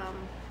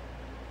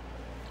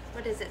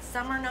 what is it,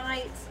 summer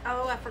nights?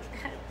 Oh, I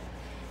forgot.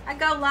 I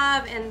go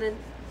live and the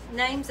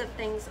names of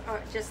things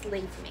just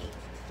leave me.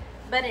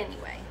 But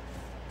anyway,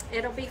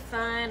 it'll be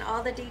fun.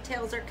 All the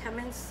details are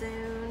coming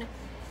soon,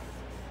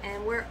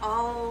 and we're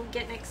all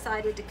getting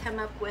excited to come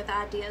up with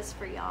ideas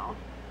for y'all.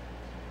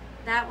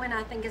 That one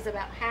I think is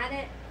about had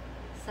it.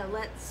 So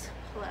let's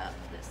pull up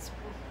this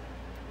one.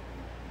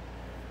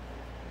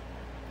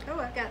 Oh,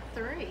 I got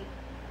 3.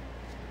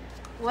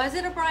 Was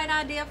it a bright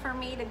idea for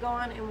me to go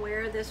on and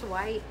wear this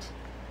white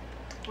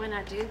when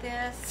I do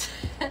this?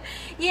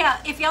 Yeah,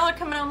 if y'all are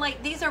coming on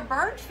late, these are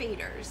bird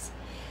feeders.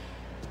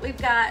 We've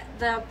got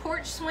the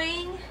porch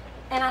swing,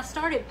 and I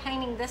started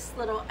painting this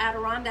little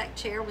Adirondack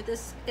chair with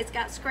this. It's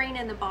got screen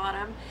in the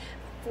bottom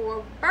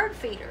for bird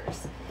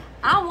feeders.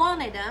 I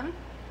wanted them,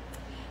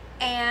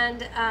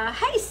 and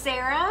hey,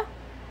 Sarah.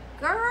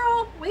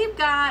 Girl, we've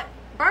got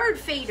bird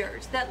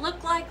feeders that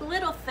look like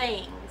little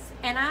things,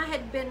 and I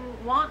had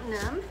been wanting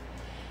them,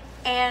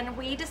 and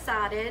we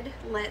decided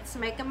let's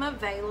make them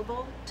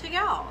available to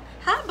y'all.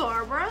 Hi,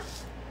 Barbara.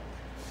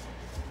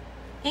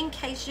 In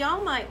case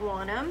y'all might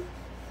want them.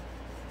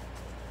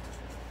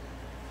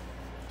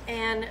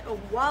 And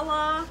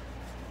voila,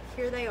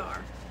 here they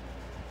are.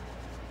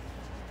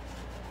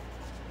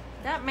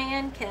 That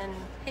man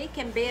he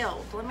can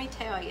build, let me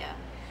tell you.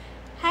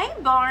 Hey,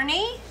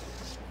 Barney.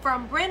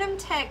 From Brenham,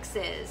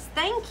 Texas.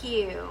 Thank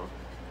you.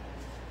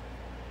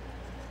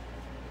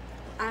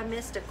 I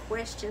missed a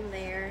question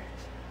there.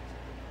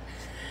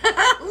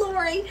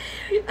 Lori,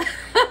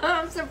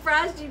 I'm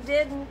surprised you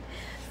didn't.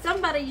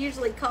 Somebody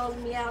usually calls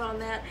me out on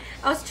that.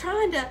 I was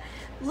trying to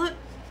look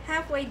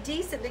halfway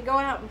decent to go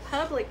out in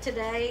public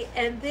today,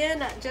 and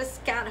then I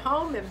just got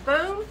home and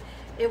boom,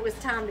 it was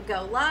time to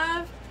go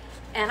live.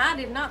 And I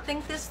did not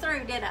think this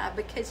through, did I?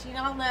 Because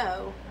y'all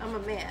know I'm a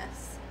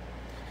mess.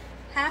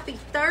 Happy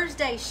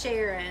Thursday,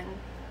 Sharon.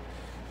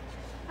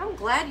 I'm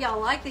glad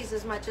y'all like these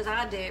as much as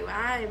I do.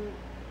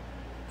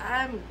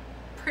 I'm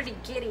pretty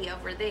giddy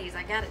over these,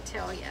 I gotta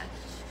tell you.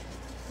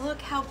 Look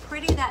how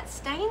pretty that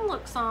stain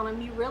looks on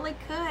them. You really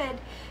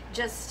could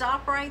just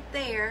stop right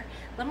there.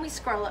 Let me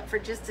scroll up for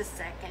just a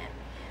second.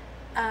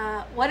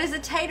 What is a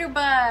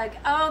taterbug?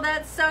 Oh,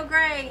 that's so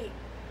great.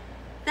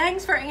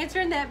 Thanks for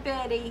answering that,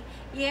 Betty.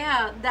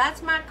 Yeah,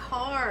 that's my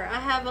car. I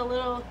have a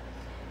little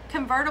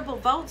convertible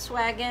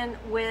Volkswagen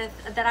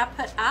that I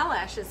put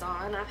eyelashes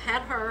on. I've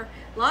had her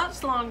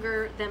lots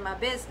longer than my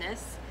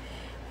business,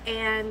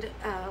 And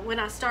when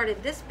I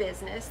started this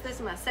business, this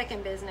is my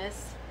second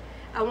business,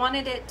 I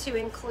wanted it to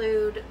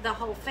include the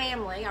whole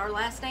family. Our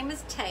last name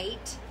is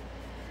Tate.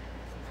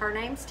 Her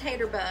name's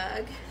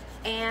Taterbug,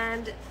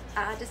 and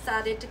I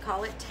decided to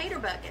call it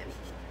Taterbuggin.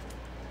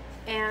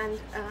 And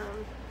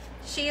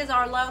she is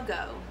our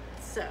logo.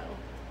 So,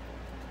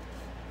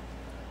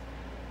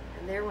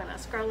 and there, when I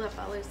scroll up,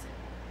 I lose.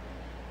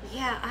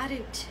 Yeah, I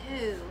do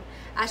too.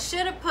 I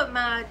should have put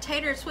my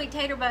Sweet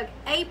Taterbug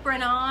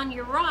apron on.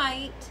 You're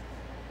right.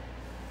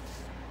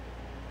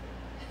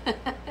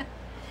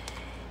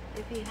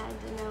 If you had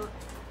to know.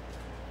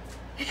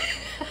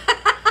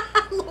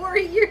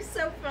 Lori, you're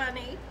so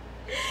funny.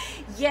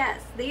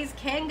 Yes, these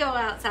can go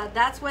outside.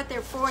 That's what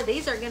they're for.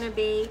 These are going to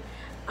be,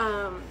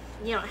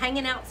 you know,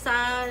 hanging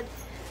outside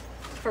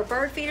for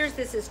bird feeders.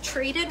 This is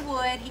treated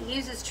wood. He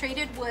uses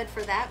treated wood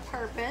for that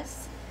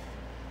purpose.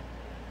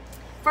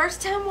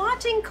 First time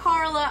watching,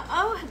 Carla.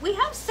 Oh, we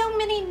have so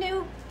many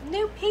new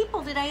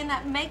people today, and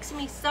that makes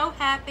me so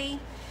happy.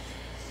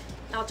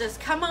 I'll just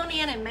come on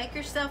in and make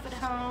yourself at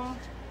home,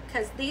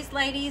 because these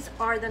ladies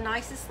are the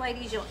nicest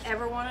ladies you'll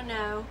ever want to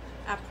know.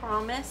 I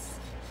promise.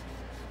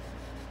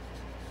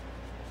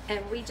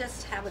 And we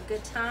just have a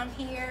good time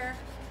here.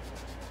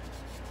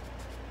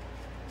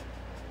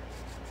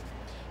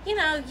 You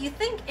know, you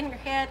think in your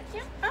head,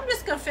 yeah, I'm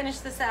just going to finish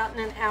this out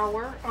in an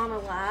hour on a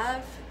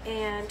live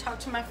and talk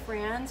to my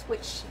friends,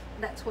 which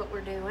that's what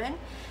we're doing.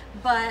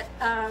 But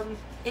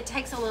it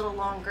takes a little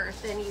longer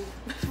than you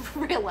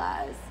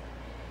realize.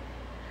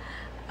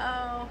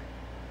 Oh.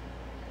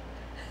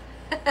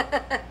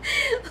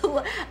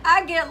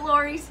 I get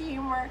Lori's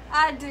humor.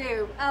 I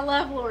do. I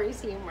love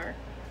Lori's humor.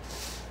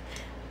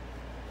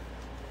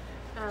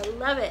 I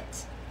love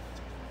it.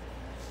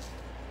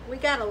 We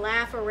got to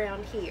laugh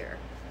around here,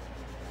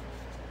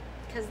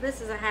 because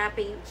this is a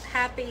happy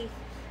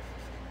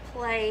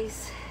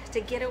place to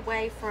get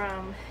away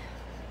from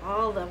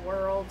all the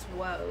world's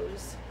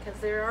woes, because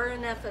there are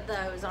enough of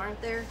those,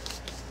 aren't there?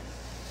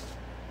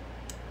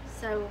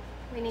 So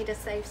we need a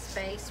safe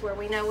space where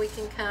we know we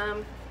can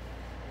come,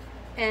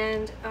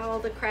 and all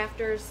the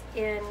crafters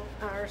in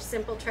our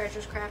Simple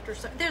Treasures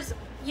Crafters, there's,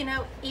 you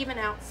know, even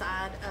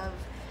outside of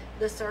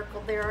the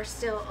circle, there are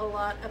still a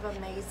lot of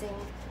amazing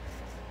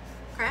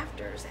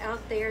crafters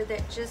out there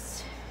that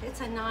just,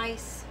 it's a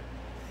nice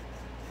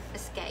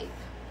escape.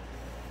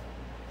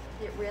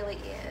 It really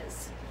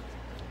is.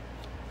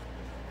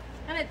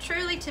 And it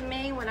truly, to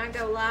me, when I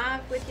go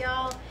live with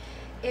y'all,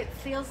 it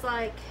feels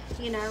like,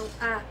 you know,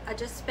 I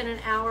just spent an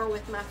hour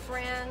with my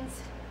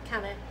friends,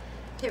 kind of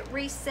hit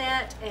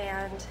reset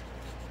and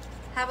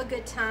have a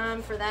good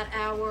time for that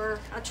hour.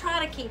 I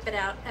try to keep it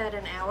out at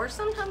an hour.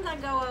 Sometimes I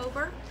go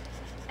over,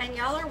 and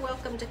y'all are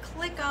welcome to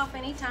click off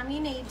anytime you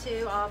need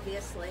to,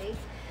 obviously,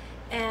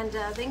 and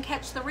then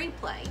catch the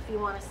replay if you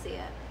want to see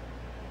it.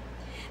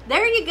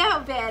 There you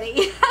go,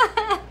 Betty.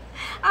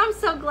 I'm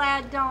so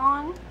glad,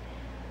 Dawn.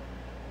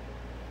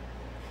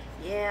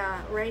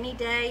 Yeah, rainy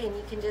day, and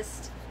you can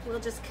just,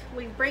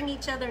 we bring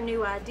each other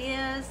new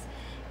ideas.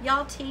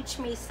 Y'all teach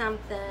me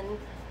something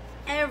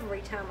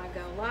every time I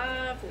go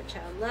live, which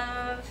I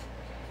love.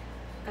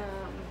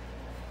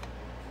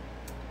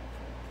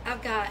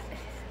 I've got,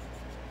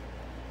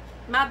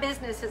 my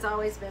business has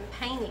always been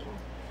painting,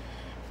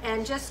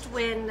 and just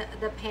when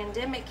the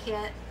pandemic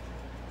hit,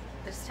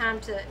 it's time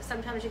to,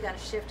 sometimes you got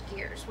to shift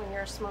gears when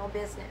you're a small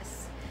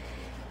business.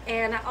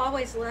 And I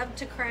always loved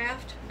to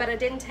craft, but I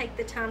didn't take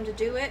the time to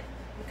do it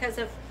because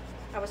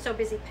I was so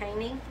busy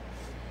painting.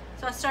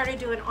 So I started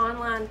doing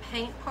online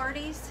paint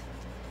parties,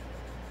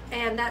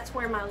 and that's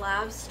where my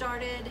lives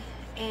started.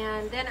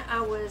 And then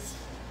I was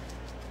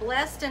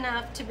blessed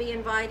enough to be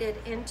invited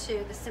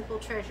into the Simple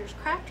Treasures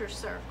Crafter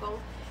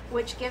Circle,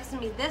 which gives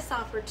me this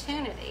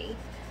opportunity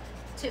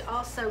to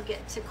also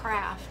get to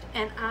craft,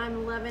 and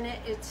I'm loving it.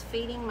 It's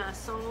feeding my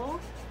soul.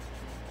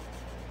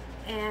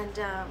 And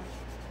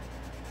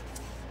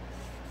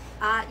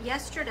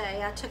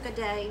yesterday I took a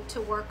day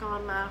to work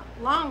on my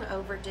long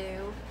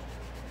overdue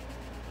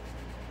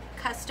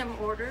custom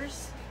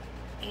orders,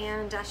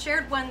 and I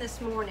shared one this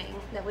morning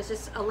that was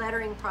just a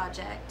lettering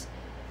project.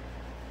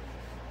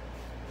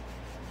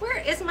 Where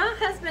is my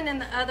husband? In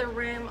the other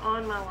room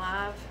on my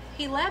live?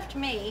 He left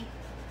me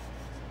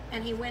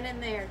and he went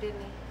in there,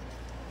 didn't he?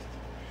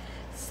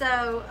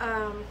 So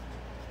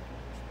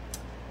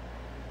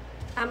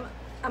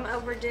I'm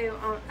overdue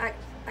on,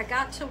 I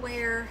got to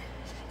where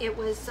it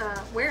was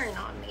wearing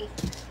on me,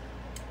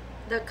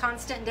 the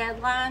constant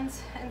deadlines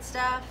and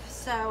stuff.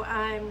 So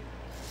I'm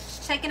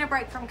taking a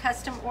break from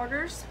custom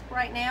orders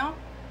right now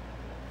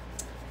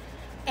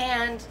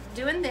and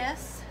doing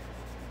this,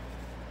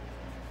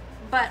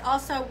 but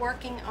also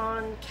working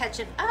on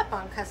catching up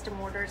on custom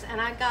orders.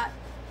 And I got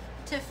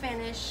to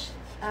finish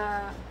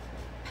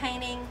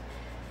painting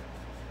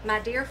my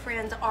dear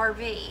friend's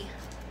RV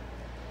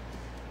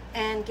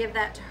and give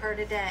that to her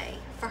today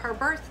for her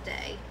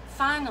birthday.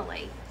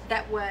 Finally,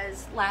 that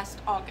was last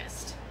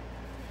August,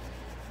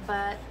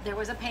 but there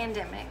was a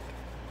pandemic,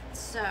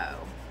 so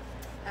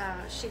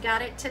she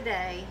got it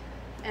today,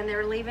 and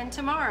they're leaving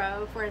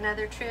tomorrow for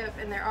another trip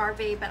in their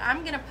RV, but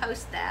I'm gonna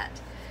post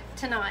that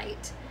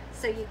tonight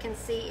so you can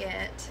see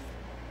it.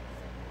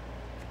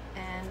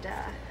 And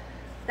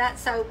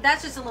that's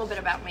just a little bit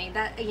about me.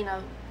 That, you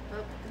know,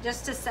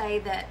 just to say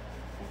that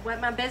what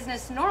my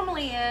business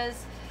normally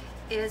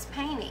is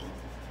painting,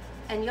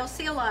 and you'll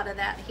see a lot of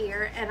that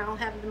here. And I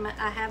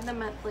have the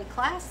monthly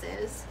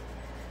classes,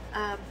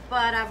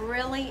 but I've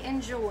really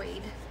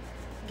enjoyed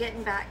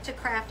getting back to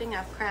crafting.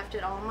 I've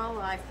crafted all my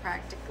life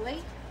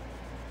practically,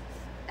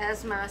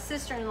 as my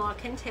sister-in-law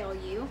can tell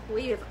you.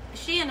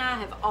 She and I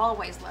have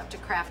always loved to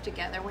craft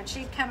together. When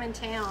she'd come in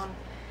town,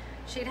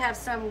 she'd have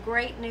some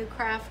great new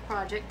craft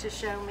project to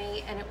show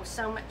me, and it was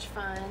so much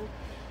fun.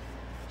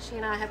 She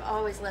and I have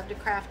always loved to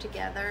craft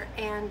together.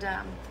 And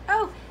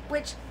oh,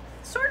 which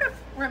sort of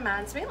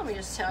reminds me, let me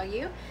just tell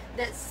you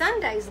that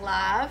Sunday's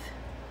live,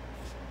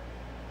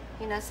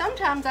 you know,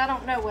 sometimes I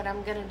don't know what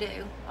I'm gonna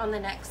do on the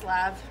next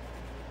live,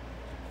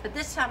 but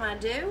this time I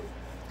do,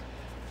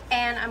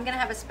 and I'm gonna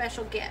have a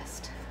special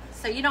guest.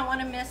 So you don't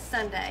want to miss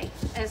Sunday.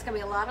 And it's gonna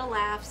be a lot of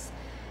laughs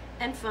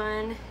and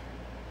fun.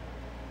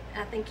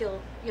 I think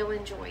you'll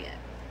enjoy it.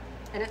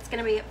 And it's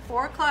gonna be at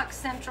 4 o'clock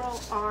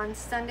Central on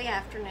Sunday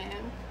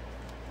afternoon.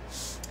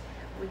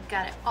 We've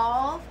got it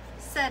all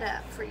set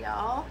up for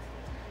y'all.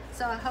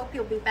 So I hope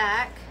you'll be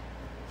back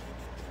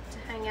to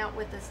hang out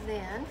with us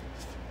then.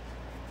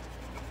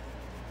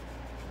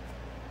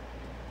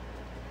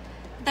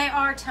 They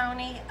are,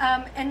 Tony.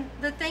 And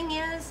the thing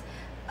is,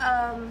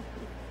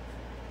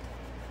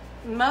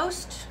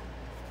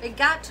 it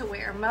got to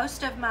where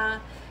most of my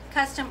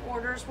custom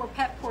orders were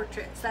pet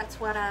portraits. That's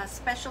what I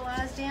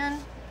specialized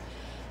in.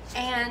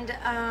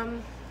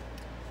 And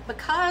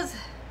because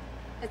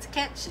it's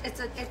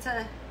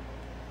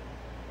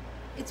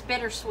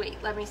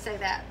bittersweet, let me say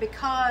that,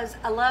 because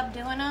I love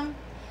doing them,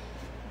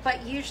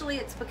 but usually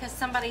it's because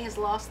somebody has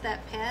lost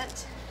that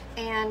pet,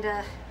 and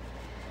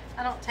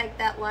I don't take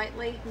that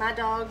lightly. My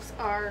dogs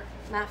are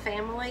my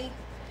family.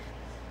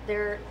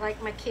 They're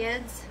like my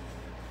kids,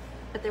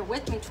 but they're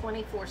with me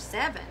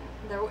 24/7.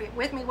 They're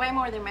with me way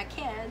more than my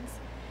kids.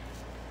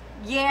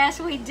 Yes,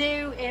 we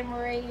do,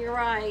 Anne-Marie, you're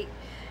right.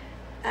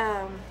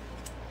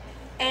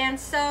 And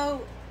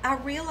so I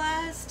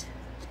realized,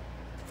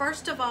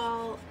 first of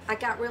all, I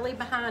got really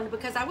behind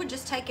because I would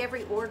just take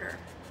every order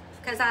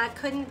because I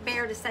couldn't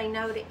bear to say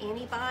no to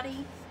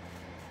anybody.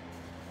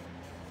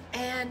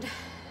 And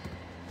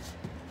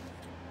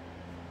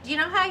do you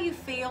know how you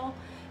feel?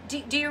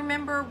 Do you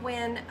remember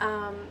when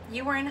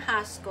you were in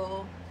high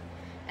school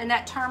and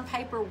that term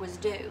paper was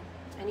due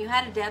and you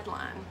had a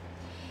deadline,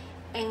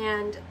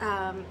 and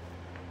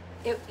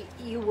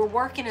you were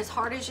working as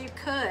hard as you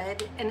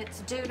could and it's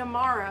due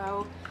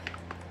tomorrow,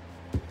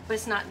 but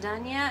it's not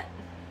done yet?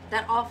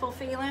 That awful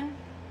feeling?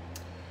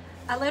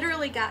 I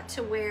literally got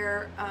to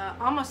where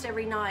almost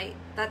every night,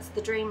 that's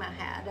the dream I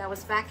had. I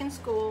was back in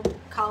school,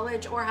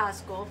 college or high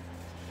school,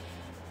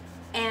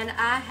 and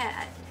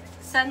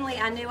suddenly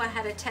I knew I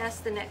had a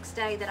test the next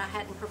day that I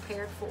hadn't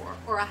prepared for,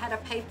 or I had a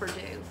paper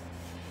due,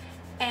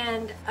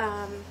 and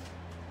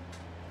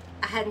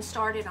I hadn't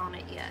started on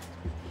it yet.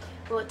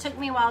 Well, it took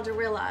me a while to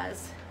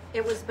realize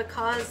it was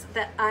because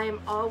that I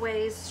am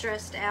always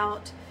stressed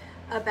out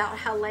about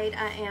how late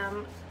I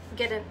am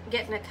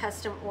getting a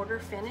custom order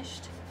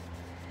finished.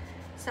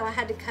 So I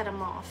had to cut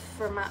them off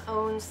for my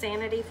own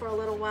sanity for a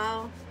little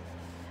while.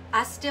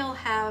 I still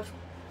have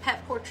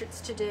pet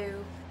portraits to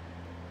do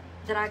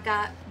that I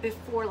got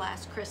before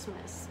last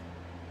Christmas.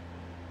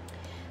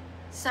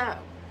 So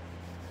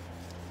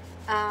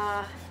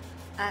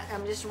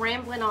I'm just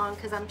rambling on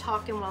because I'm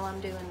talking while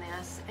I'm doing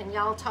this, and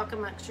y'all talk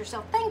amongst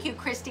yourself. Thank you,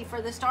 Christy,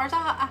 for the stars.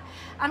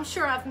 I'm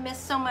sure I've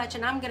missed so much,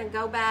 and I'm going to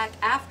go back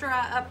after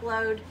I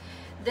upload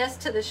this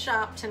to the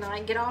shop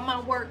tonight, get all my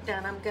work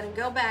done. I'm going to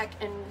go back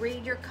and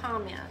read your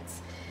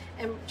comments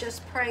and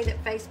just pray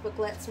that Facebook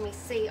lets me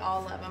see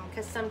all of them,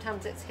 because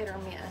sometimes it's hit or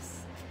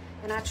miss,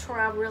 and I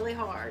try really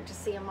hard to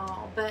see them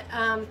all. But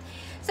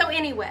so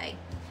anyway,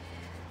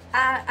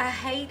 I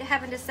hate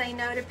having to say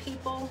no to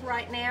people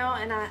right now,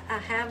 and I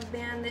have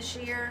been this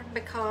year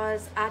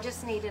because I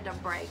just needed a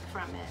break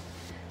from it.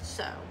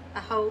 So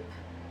I hope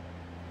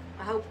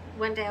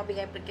one day I'll be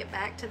able to get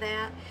back to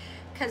that,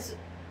 because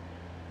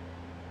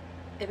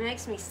it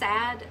makes me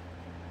sad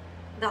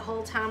the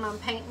whole time I'm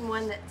painting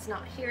one that's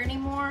not here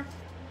anymore.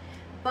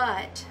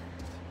 But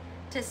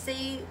to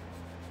see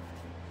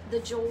the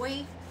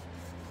joy,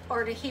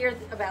 or to hear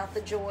about the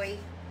joy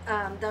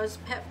those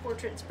pet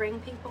portraits bring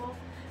people,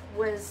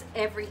 was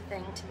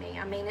everything to me.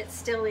 I mean, it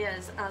still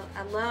is.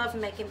 I love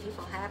making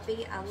people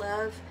happy. I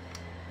love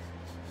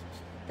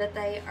that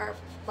they are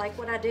like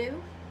what I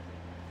do.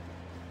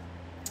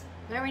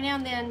 Every now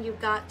and then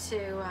you've got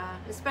to,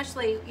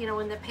 especially, you know,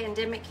 when the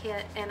pandemic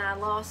hit and I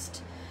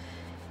lost,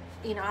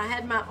 you know, I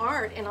had my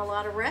art in a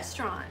lot of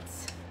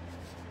restaurants.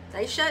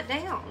 They shut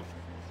down.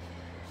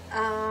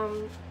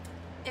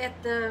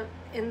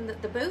 In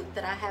the booth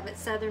that I have at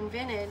Southern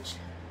Vintage,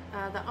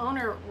 the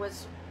owner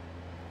was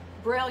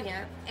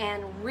brilliant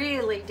and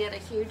really did a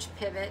huge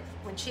pivot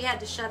when she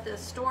had to shut the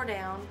store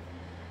down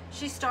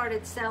she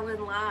started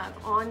selling live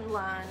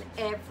online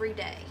every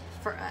day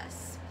for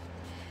us.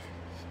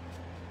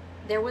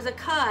 There was a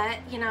cut,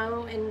 you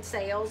know, in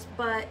sales,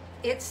 but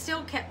it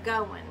still kept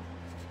going.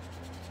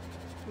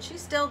 And she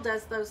still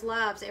does those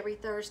lives every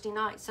Thursday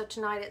night. So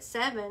tonight at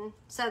 7,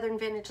 Southern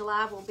Vintage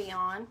Live will be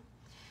on.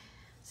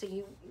 So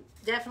you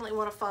definitely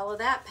want to follow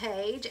that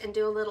page and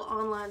do a little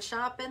online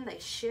shopping. They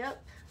ship.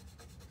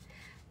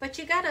 But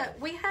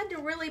we had to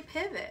really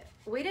pivot.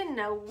 We didn't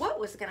know what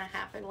was going to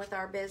happen with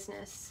our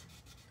business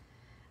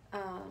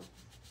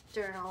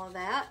during all of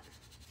that.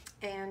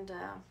 And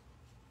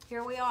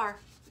here we are.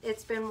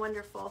 It's been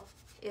wonderful.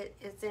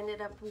 It's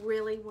ended up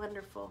really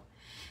wonderful.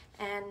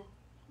 And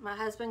my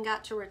husband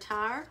got to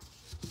retire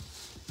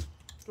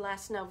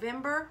last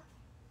November.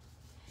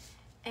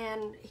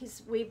 And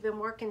we've been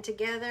working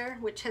together,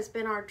 which has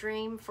been our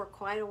dream for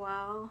quite a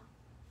while.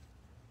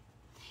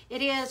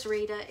 It is,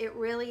 Rita. It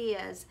really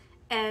is.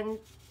 And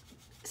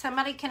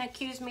somebody can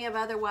accuse me of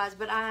otherwise,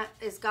 but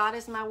as God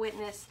is my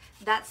witness,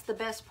 that's the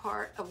best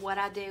part of what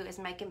I do, is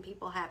making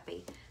people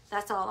happy.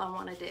 That's all I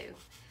want to do.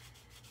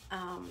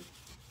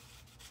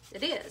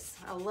 It is.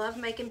 I love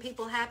making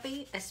people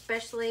happy,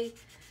 especially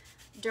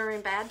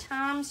during bad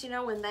times, you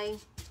know, when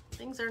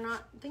things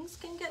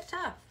can get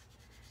tough.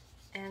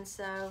 And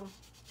so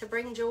to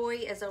bring joy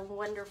is a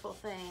wonderful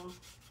thing.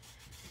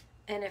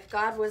 And if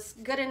God was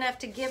good enough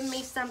to give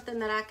me something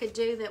that I could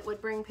do that would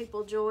bring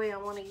people joy, I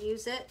want to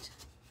use it.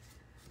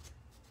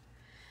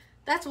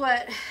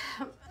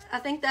 I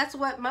think that's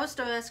what most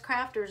of us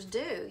crafters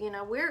do. You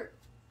know, we're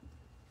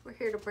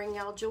here to bring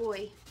y'all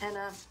joy and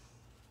a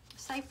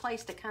safe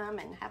place to come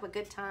and have a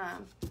good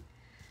time.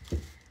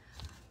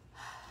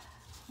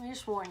 I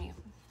just warn you,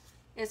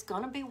 it's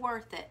going to be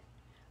worth it.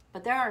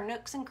 But there are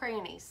nooks and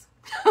crannies,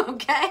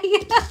 okay?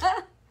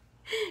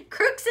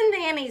 Crooks and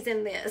nannies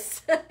in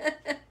this.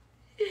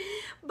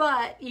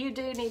 But you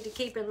do need to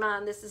keep in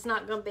mind, this is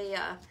not going to be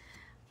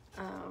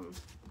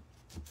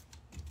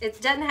it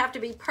doesn't have to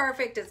be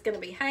perfect. It's going to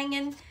be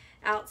hanging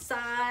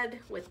outside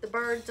with the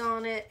birds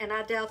on it, and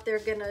I doubt they're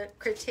going to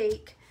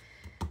critique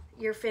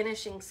your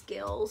finishing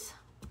skills.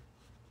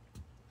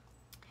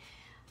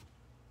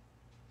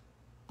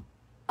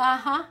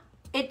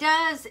 It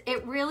does.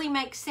 It really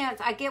makes sense.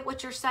 I get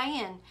what you're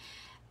saying.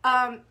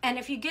 And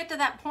if you get to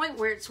that point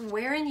where it's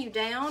wearing you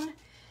down,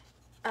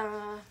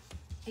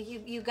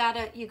 you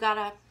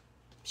gotta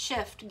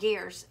shift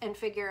gears and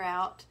figure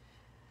out.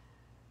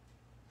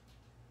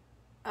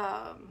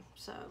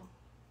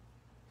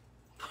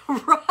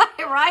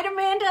 Right,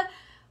 Amanda?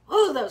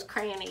 Oh, those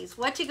crannies.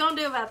 What you gonna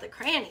do about the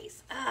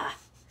crannies?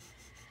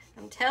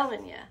 I'm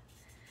telling you.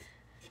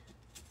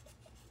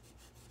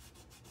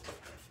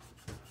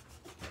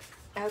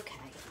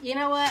 Okay, you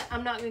know what?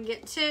 I'm not gonna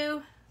get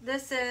to.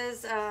 This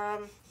is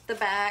the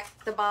back,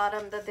 the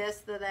bottom, the this,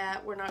 the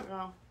that. We're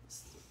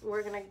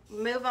gonna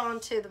move on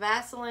to the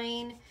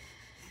Vaseline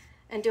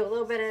and do a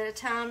little bit at a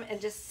time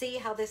and just see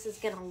how this is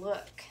gonna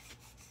look,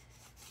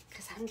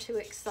 because I'm too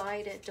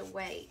excited to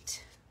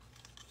wait.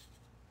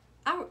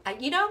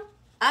 You know,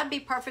 I'd be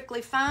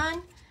perfectly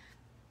fine.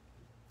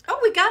 Oh,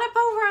 we got up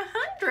over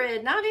 100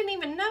 and I didn't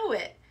even know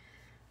it.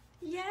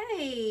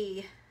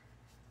 Yay.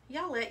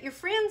 Y'all let your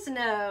friends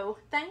know.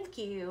 Thank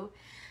you.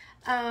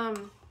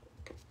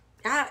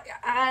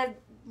 I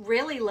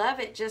really love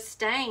it just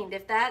stained.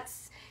 If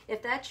that's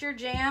your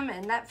jam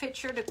and that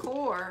fits your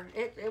decor,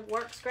 it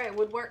works great. It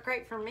would work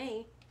great for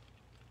me.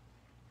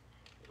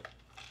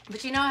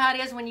 But you know how it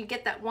is when you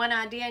get that one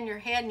idea in your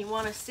head and you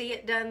want to see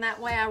it done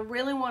that way. I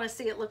really want to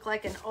see it look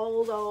like an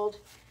old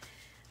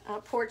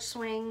porch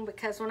swing,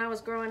 because when I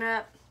was growing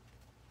up,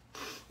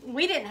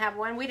 we didn't have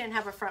one. We didn't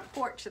have a front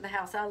porch to the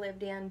house I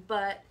lived in,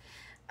 but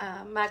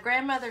my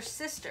grandmother's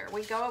sister,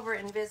 we'd go over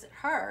and visit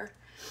her,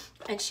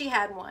 and she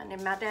had one,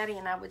 and my daddy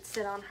and I would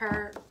sit on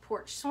her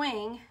porch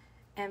swing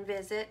and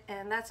visit,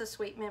 and that's a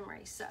sweet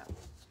memory. So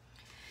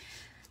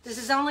this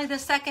is only the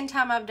second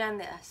time I've done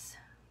this.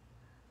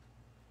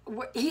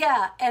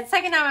 Yeah, and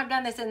second time I've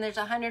done this, and there's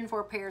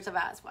 104 pairs of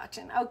eyes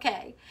watching.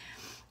 Okay.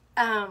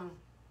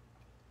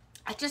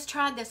 I just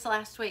tried this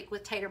last week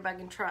with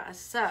Taterbuggin tries,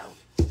 so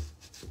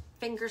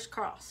fingers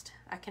crossed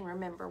I can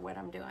remember what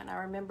I'm doing.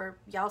 I remember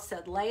y'all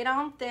said lay it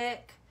on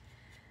thick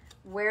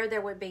where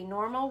there would be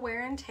normal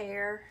wear and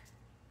tear.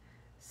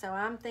 So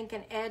I'm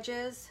thinking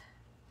edges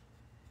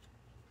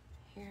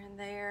here and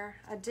there.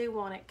 I do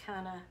want it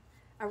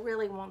I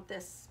really want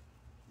this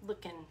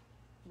looking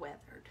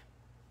weathered.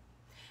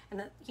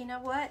 And you know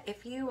what?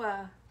 If you,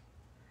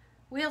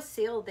 we'll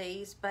seal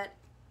these, but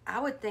I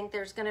would think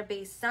there's going to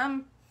be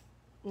some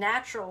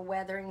natural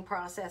weathering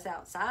process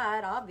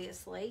outside,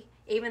 obviously.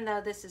 Even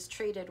though this is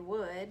treated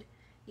wood,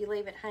 you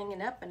leave it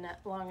hanging up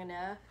long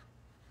enough.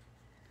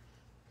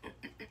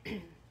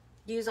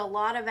 Use a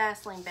lot of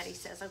Vaseline, Betty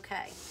says.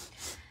 Okay.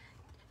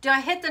 Do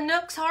I hit the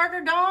nooks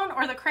harder, Dawn,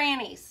 or the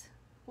crannies?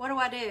 What do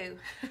I do?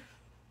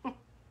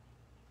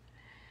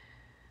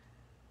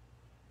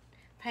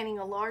 Painting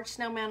a large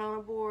snowman on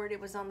a board. It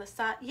was on the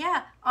side.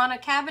 Yeah, on a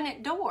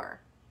cabinet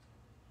door.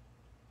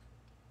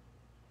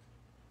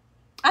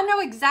 I know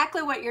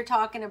exactly what you're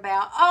talking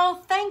about.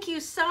 Oh, thank you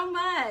so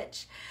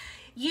much.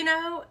 You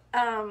know,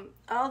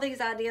 all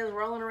these ideas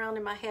rolling around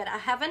in my head. I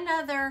have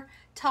another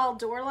tall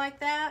door like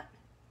that.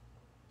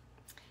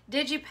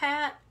 Did you,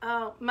 Pat?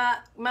 My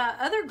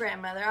other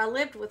grandmother, I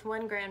lived with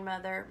one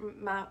grandmother.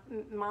 My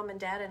mom and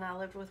dad and I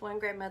lived with one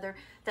grandmother.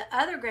 The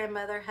other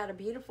grandmother had a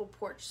beautiful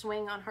porch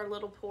swing on her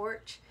little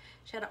porch.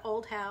 She had an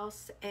old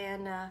house,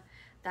 and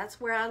that's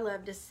where I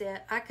loved to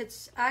sit. I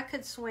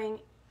could swing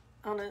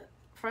on a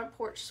front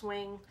porch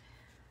swing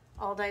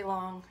all day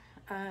long.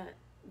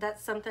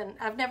 That's something,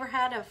 I've never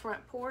had a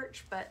front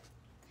porch, but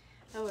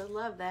I would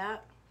love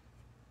that.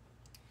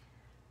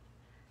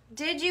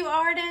 Did you,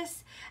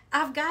 artists?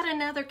 I've got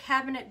another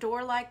cabinet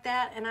door like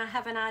that, and I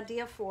have an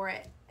idea for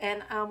it.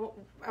 And I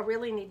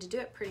really need to do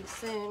it pretty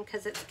soon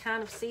because it's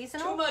kind of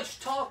seasonal. Too much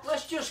talk.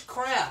 Let's just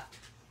craft.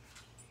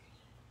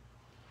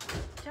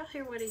 Did y'all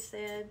hear what he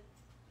said?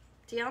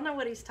 Do y'all know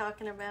what he's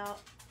talking about?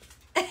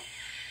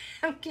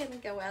 I'm gonna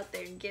go out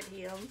there and get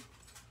him.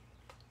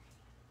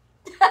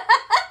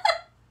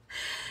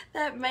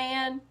 That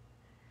man.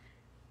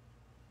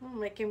 I'm gonna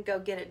make him go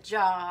get a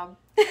job.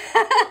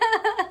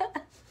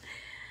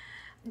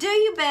 Do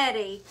you,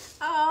 Betty?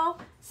 Oh,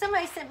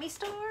 somebody sent me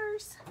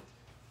stars.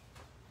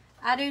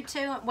 I do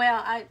too.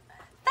 Well,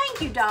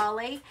 thank you,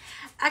 Dolly.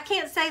 I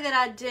can't say that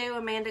I do,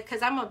 Amanda,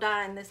 because I'm gonna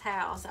die in this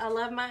house. I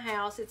love my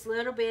house. It's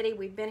little bitty.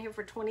 We've been here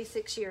for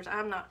 26 years.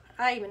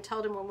 I even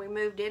told him when we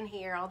moved in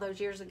here all those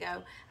years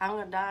ago, I'm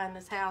gonna die in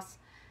this house.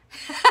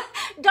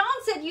 Dawn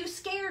said you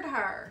scared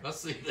her. I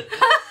see that.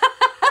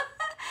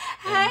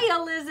 Hey,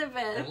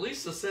 Elizabeth. And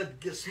Lisa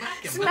said,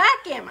 smack him.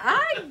 Smack him.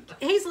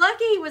 He's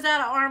lucky he was out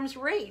of arm's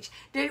reach.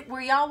 Were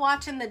y'all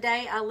watching the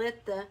day I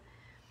lit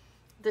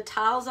the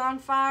tiles on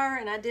fire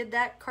and I did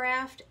that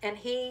craft? And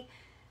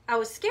I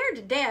was scared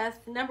to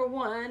death. Number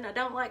one, I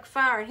don't like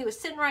fire. And he was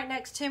sitting right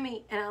next to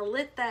me, and I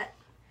lit that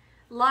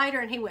lighter,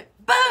 and he went,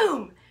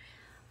 boom!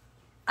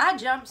 I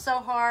jumped so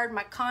hard,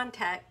 my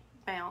contact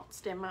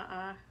bounced in my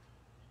eye.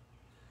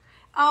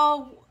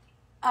 Oh,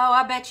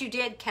 I bet you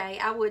did, Kay.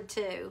 I would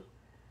too.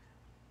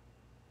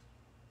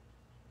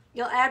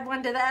 You'll add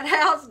one to that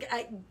house?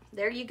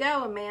 There you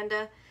go,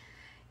 Amanda.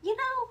 You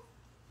know,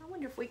 I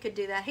wonder if we could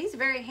do that. He's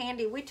very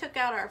handy. We took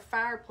out our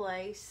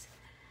fireplace.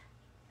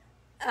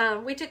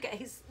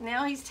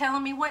 Now he's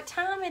telling me what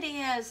time it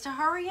is to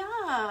hurry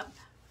up.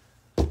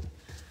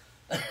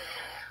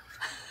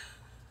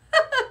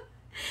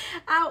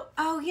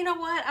 Oh, you know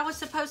what I was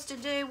supposed to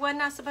do?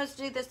 Wasn't I supposed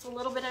to do this a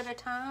little bit at a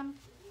time?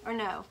 Or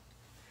no?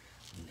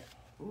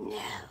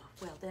 No.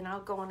 Well, then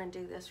I'll go on and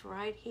do this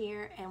right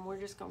here, and we're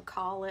just going to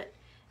call it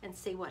and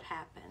see what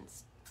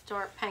happens.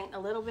 Start painting a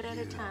little bit at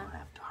a time. You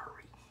have to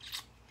hurry.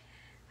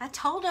 I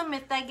told them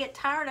if they get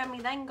tired of me,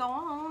 they can go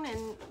on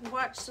and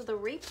watch the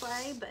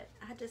replay, but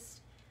I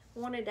just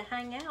wanted to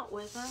hang out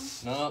with them.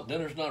 No,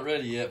 dinner's not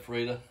ready yet,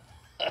 Frida.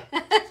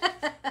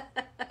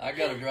 I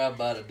got a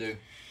drive-by to do.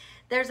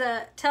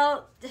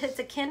 It's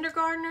a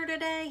kindergartner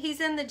today.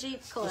 He's in the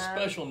Jeep Club. A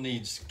special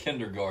needs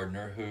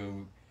kindergartner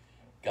who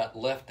got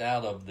left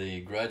out of the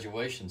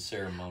graduation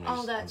ceremonies.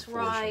 Oh, that's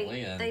right.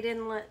 They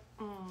didn't let...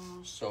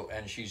 So,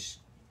 and she's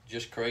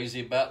just crazy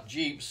about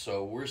Jeeps,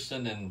 so we're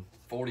sending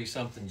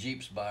 40-something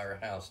Jeeps by her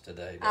house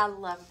today. I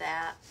love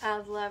that. I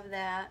love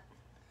that.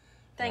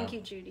 Thank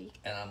you, Judy.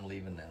 And I'm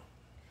leaving now.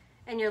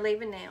 And you're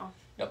leaving now?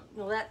 Yep.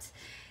 Well,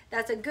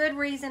 that's a good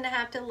reason to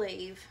have to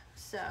leave.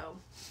 So,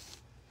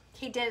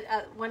 he did,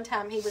 one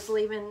time he was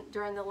leaving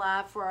during the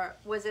live for,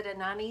 was it a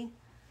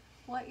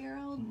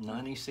 90-what-year-old?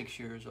 96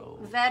 years old.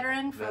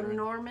 Veteran from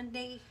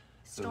Normandy.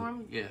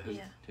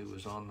 Who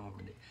was on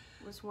Normandy.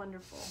 It was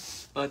wonderful.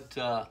 But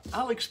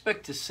I'll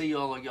expect to see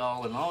all of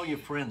y'all and all your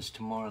friends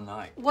tomorrow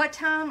night. What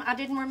time? I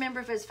didn't remember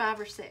if it was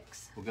 5 or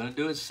 6. We're going to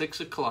do it at 6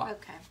 o'clock.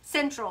 Okay.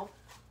 Central.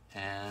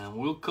 And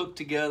we'll cook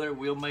together.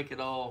 We'll make it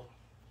all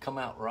come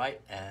out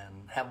right and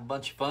have a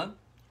bunch of fun.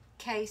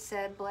 Kay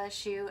said,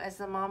 bless you, as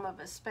the mom of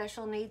a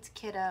special needs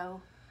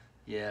kiddo.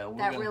 Yeah.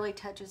 Really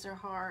touches her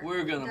heart.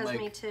 Does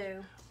me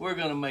too. We're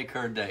going to make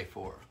her day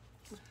for her.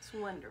 It's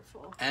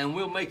wonderful. And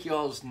we'll make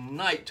y'all's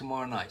night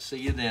tomorrow night. See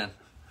you then.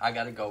 I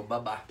gotta go.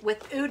 Bye-bye.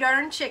 With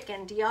Udern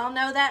chicken. Do y'all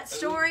know that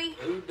story?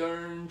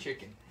 Udern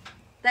chicken.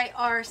 They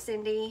are,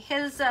 Cindy.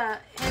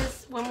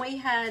 When we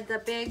had the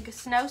big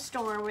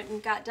snowstorm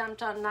and got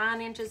dumped on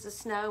 9 inches of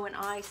snow and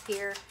ice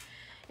here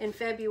in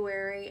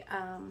February,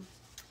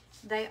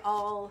 they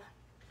all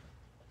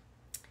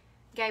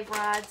gave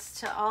rides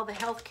to all the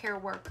healthcare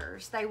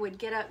workers. They would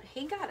get up.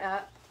 He got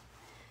up.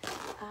 It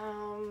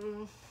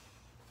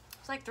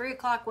was like 3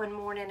 o'clock one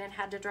morning and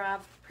had to drive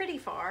pretty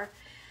far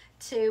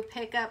to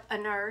pick up a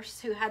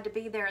nurse who had to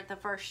be there at the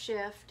first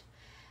shift.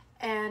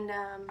 And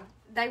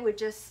they would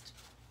just,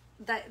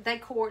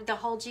 the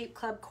whole Jeep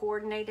Club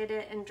coordinated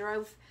it and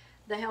drove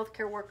the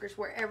healthcare workers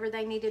wherever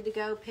they needed to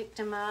go, picked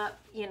them up.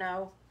 You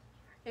know,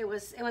 it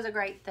was a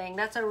great thing.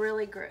 That's a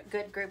really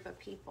good group of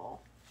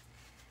people.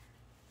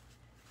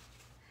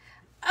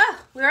 Oh,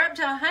 we're up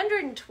to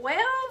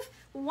 112.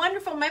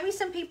 Wonderful. Maybe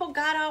some people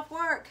got off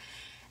work.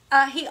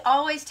 He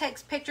always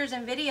takes pictures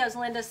and videos,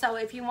 Linda, so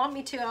if you want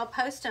me to, I'll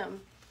post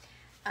them.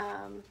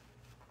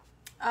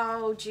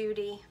 Oh,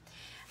 Judy.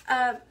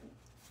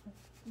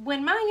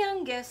 When my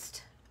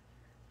youngest,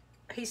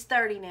 he's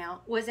 30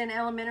 now, was in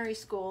elementary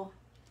school,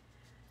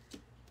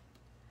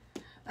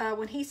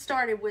 when he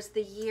started was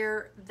the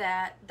year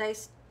that they,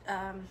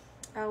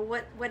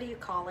 what do you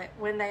call it?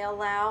 When they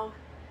allow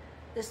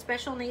the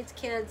special needs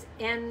kids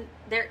in,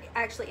 they're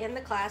actually in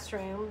the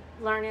classroom,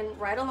 learning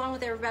right along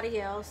with everybody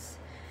else.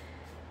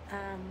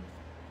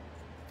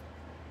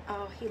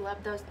 Oh, he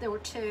loved those. There were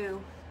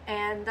 2,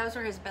 and those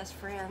are his best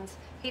friends.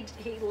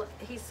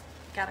 He's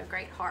got a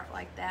great heart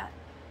like that.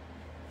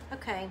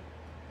 Okay.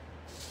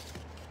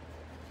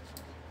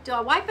 Do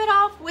I wipe it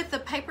off with the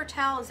paper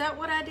towel? Is that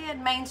what I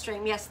did?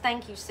 Mainstream. Yes,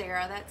 thank you,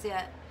 Sarah. That's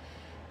it.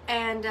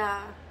 And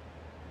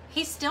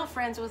he's still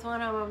friends with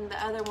one of them.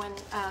 The other one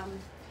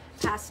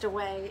passed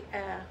away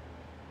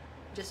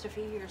just a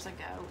few years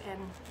ago. And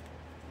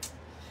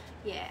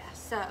yeah,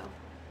 so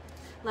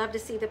love to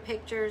see the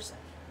pictures.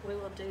 We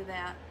will do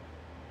that.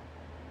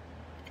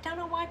 Don't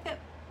I wipe it?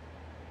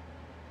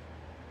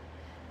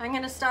 I'm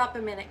going to stop a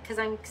minute because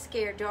I'm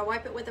scared. Do I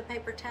wipe it with a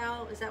paper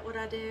towel? Is that what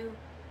I do?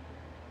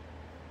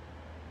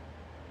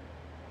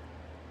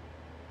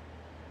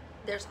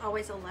 There's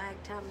always a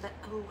lag time, but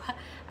oh,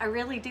 I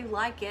really do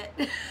like it.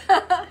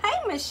 Hey,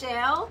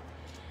 Michelle.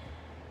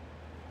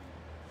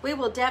 We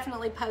will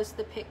definitely post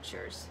the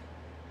pictures.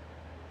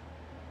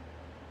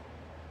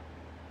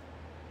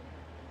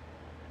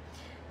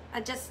 I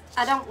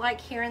don't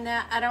like hearing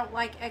that. I don't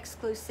like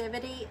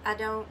exclusivity. I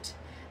don't,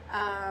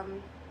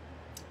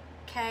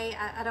 okay,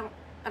 I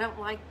don't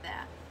like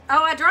that.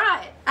 Oh, I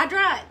dry it. I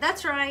dry it.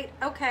 That's right.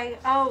 Okay.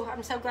 Oh,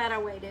 I'm so glad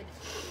I waited.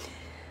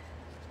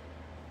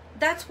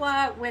 That's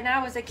why when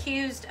I was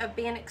accused of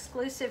being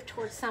exclusive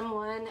towards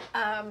someone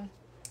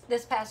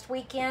this past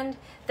weekend,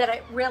 that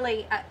it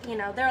really, you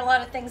know, there are a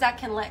lot of things I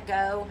can let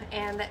go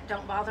and that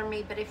don't bother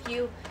me. But if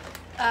you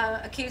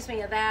accuse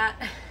me of that,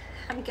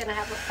 I'm going to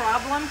have a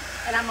problem,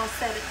 and I'm going to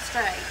set it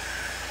straight.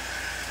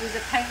 Use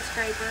a paint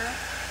scraper.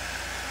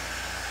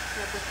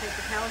 With paper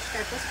towel,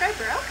 scrape the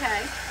scraper.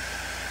 Okay.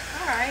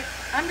 All right.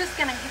 I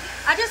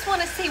just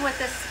want to see what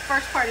this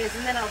first part is,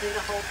 and then I'll do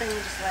the whole thing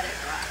and just let it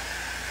dry.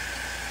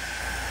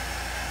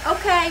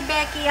 Okay,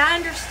 Becky, I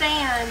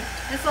understand.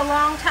 It's a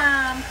long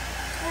time.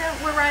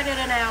 We're right at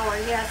an hour.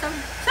 Yeah, some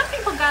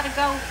people got to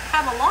go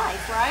have a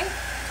life, right?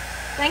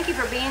 Thank you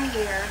for being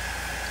here.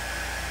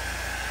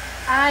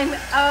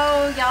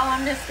 Oh, y'all,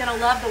 I'm just going to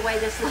love the way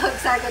this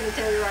looks. I'm going to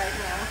tell you right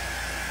now.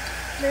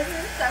 This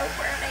is so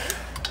pretty.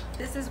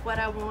 This is what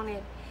I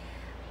wanted.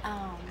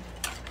 I'm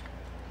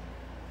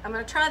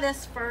going to try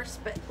this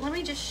first, but let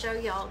me just show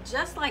y'all.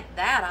 Just like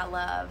that, I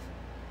love.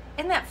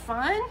 Isn't that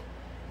fun?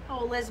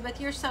 Oh, Elizabeth,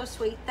 you're so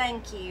sweet.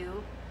 Thank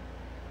you.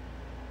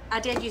 I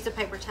did use a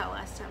paper towel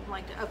last time.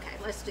 Okay,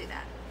 let's do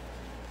that.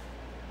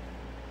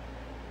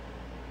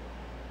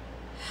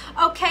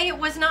 Okay, it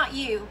was not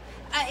you.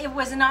 It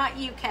was not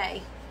you,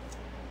 Kay.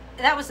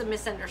 That was a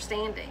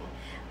misunderstanding.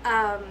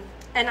 And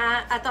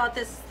I thought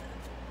this,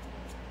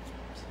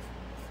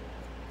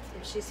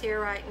 she's here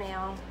right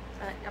now.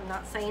 I'm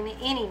not saying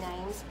any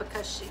names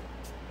because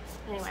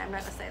anyway, I'm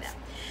not going to say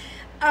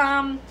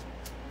that.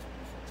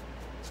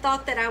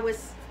 Thought that I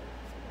was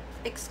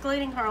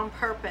excluding her on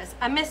purpose.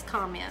 I miss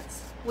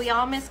comments. We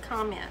all miss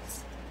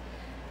comments.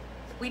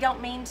 We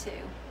don't mean to.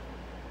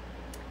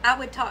 I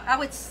would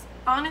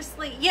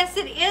honestly, yes,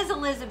 it is,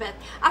 Elizabeth.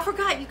 I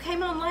forgot you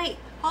came on late.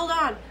 Hold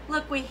on.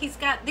 Look,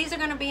 these are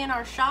going to be in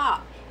our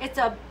shop. It's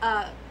a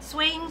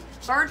swing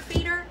bird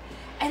feeder.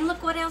 And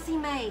look what else he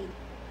made.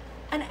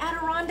 An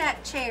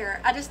Adirondack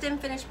chair. I just didn't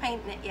finish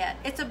painting it yet.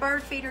 It's a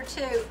bird feeder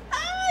too.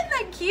 Ah, isn't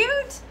that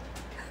cute?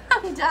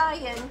 I'm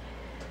dying.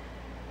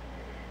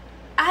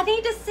 I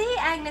need to see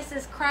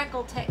Agnes's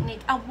crackle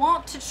technique. I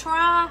want to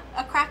try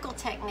a crackle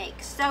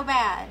technique so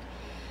bad.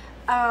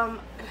 Oh,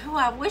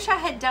 I wish I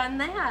had done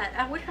that.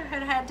 I wish I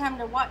had had time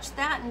to watch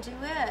that and do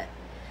it.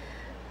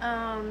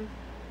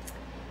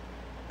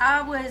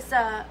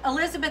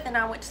 Elizabeth and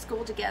I went to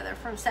school together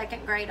from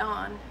 2nd grade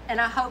on,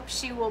 and I hope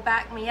she will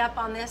back me up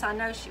on this. I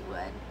know she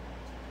would.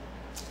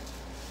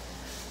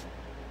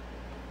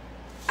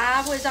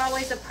 I was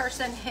always a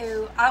person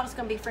who, I was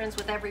going to be friends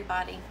with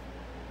everybody.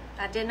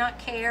 I did not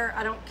care.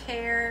 I don't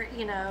care,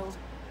 you know,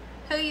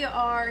 who you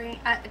are.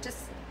 I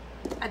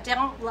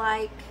don't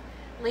like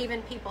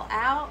leaving people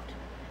out.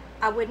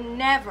 I would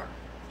never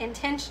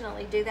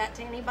intentionally do that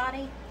to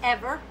anybody,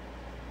 ever.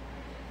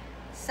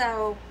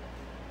 So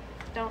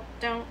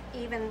don't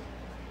even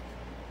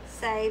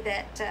say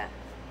that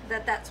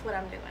that's what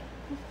I'm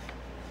doing,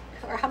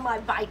 or I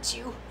might bite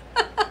you.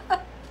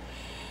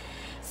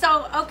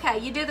 So okay,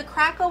 you do the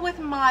crackle with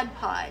Mod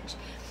Podge.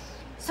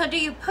 So do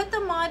you put the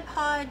Mod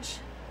Podge?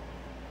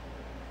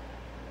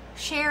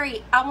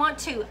 Sherry, I'll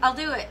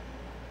do it.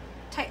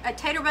 A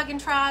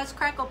Taterbuggin tries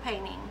crackle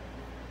painting.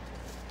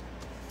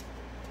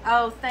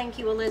 Oh, thank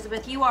you,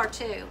 Elizabeth. You are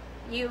too.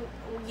 You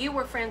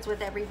were friends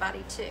with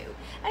everybody too.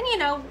 And you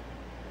know,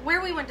 where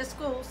we went to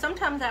school,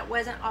 sometimes that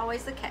wasn't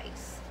always the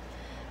case.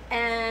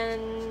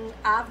 And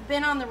I've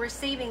been on the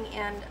receiving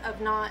end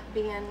of not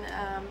being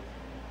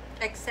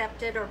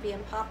accepted or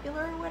being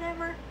popular or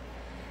whatever,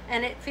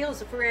 and it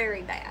feels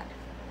very bad,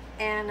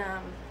 and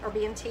or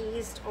being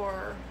teased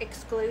or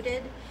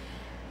excluded.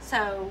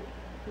 So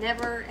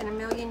never in a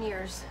million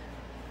years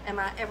am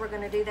I ever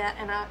going to do that.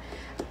 And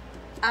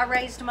I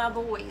raised my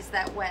boys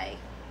that way,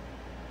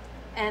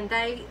 and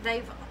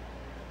they've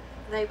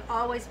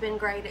always been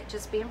great at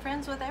just being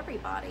friends with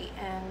everybody.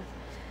 And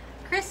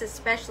Chris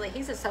especially,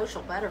 he's a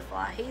social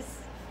butterfly. His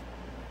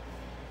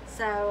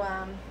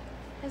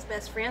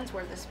best friends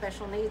were the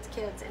special needs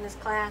kids in his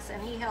class,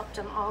 and he helped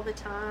them all the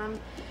time.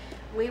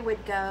 We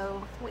would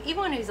go,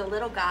 even when he was a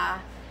little guy,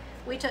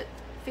 we took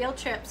field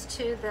trips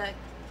to the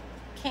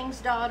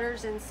King's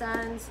Daughters and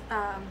Sons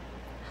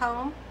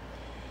home.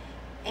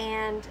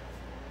 And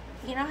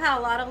you know how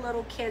a lot of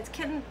little kids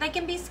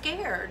can be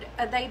scared.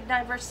 They'd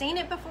never seen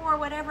it before or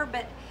whatever,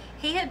 but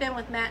he had been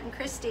with Matt and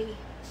Christy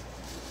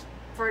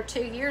for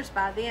 2 years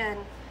by then,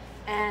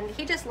 and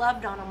he just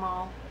loved on them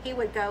all. He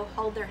would go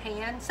hold their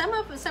hand. Some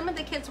of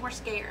the kids were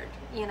scared,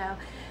 you know.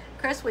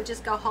 Chris would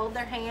just go hold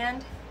their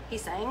hand. He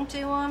sang to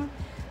them.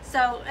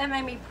 So it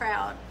made me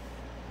proud,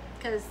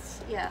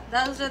 because yeah,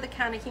 those are the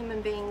kind of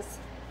human beings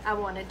I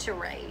wanted to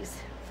raise.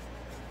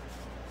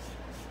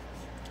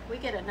 We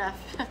get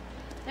enough,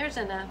 there's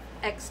enough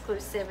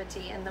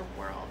exclusivity in the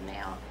world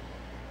now.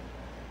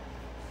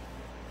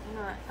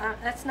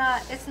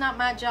 It's not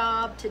my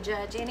job to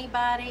judge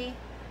anybody,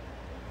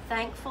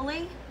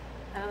 thankfully.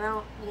 I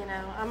don't, you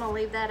know, I'm gonna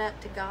leave that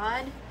up to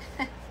God.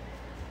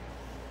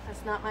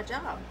 That's not my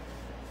job.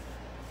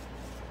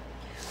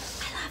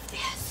 I love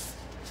this.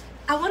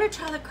 I want to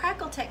try the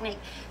crackle technique.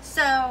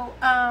 So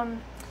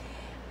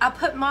I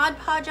put Mod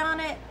Podge on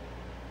it.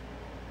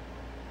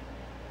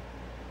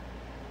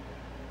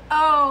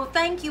 Oh,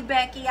 thank you,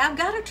 Becky. I've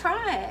got to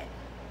try it.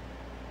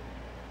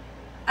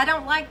 I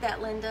don't like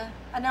that, Linda.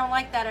 I don't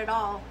like that at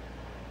all.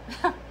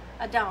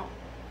 I don't.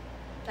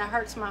 That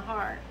hurts my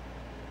heart.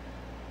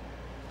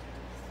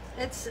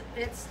 It's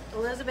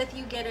Elizabeth,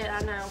 you get it,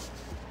 I know.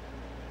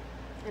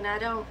 And I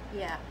don't,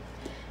 yeah.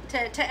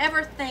 To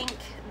ever think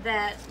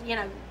that, you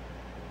know,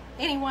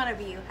 any one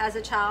of you has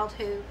a child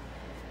who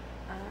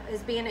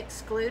is being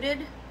excluded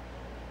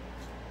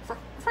for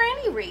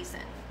any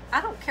reason.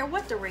 I don't care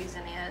what the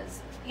reason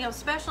is. You know,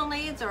 special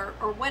needs or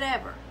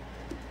whatever.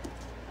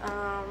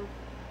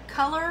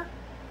 Color,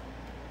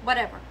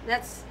 whatever.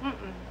 That's,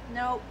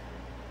 nope.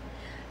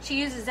 She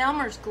uses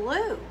Elmer's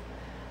glue.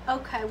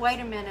 Okay, wait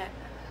a minute.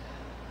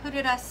 Who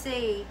did I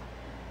see?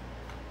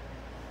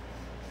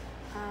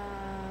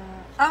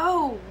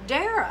 Oh,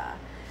 Dara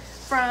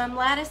from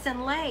Lattice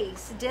and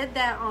Lace did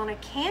that on a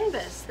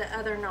canvas the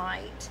other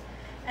night,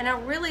 and I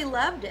really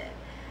loved it.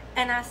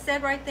 And I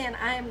said right then,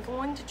 I am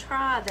going to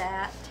try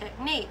that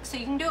technique. So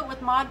you can do it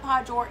with Mod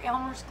Podge or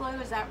Elmer's glue,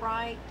 is that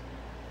right?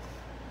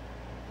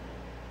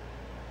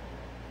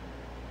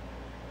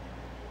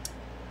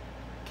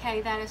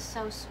 Okay, that is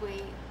so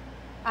sweet.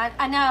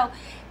 I know.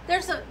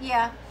 There's a,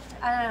 yeah,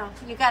 I know.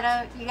 You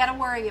gotta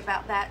worry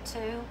about that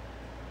too.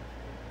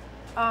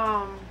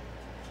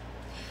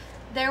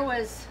 There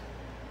was,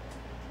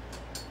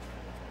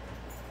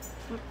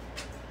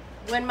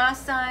 when my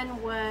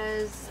son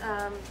was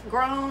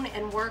grown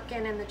and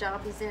working in the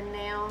job he's in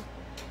now,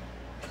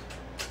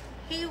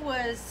 he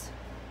was,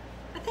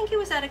 I think he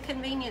was at a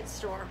convenience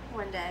store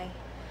one day,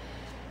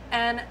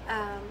 and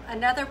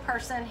another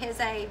person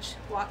his age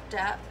walked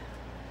up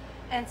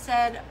and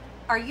said,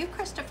 "Are you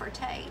Christopher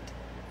Tate?"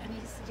 And he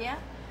said, "Yeah."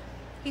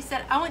 He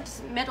said, "I went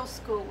to middle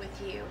school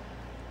with you."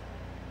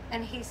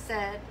 And he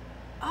said,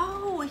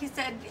 "Oh," he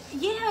said,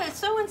 "Yeah,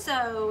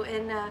 so-and-so."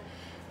 And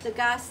the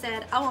guy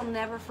said, "I will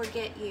never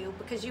forget you,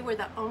 because you were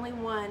the only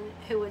one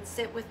who would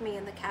sit with me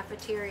in the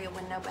cafeteria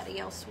when nobody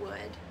else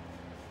would."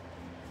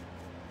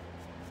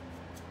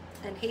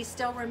 And he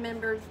still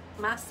remembered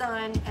my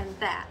son, and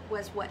that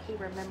was what he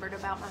remembered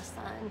about my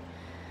son.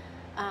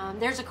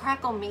 There's a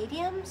crackle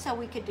medium, so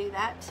we could do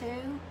that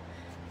too.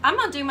 I'm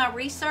gonna do my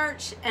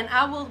research, and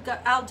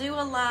I'll do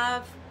a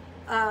live.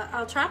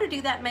 I'll try to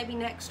do that maybe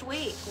next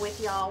week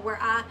with y'all,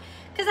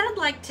 because I'd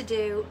like to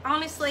do,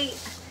 honestly,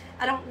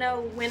 I don't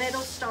know when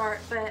it'll start,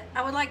 but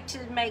I would like to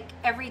make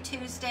every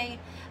Tuesday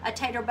a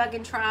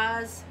Taterbuggin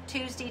Tries,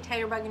 Tuesday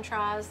Taterbuggin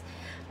Tries,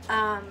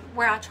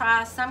 where I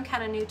try some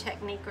kind of new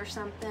technique or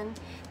something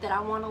that I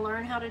want to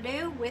learn how to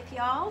do with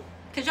y'all,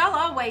 because y'all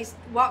always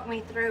walk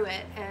me through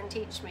it and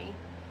teach me.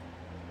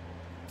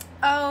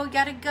 Oh,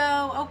 gotta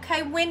go.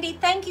 Okay, Wendy,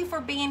 thank you for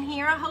being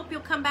here. I hope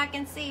you'll come back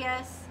and see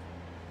us.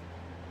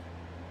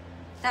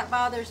 That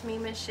bothers me,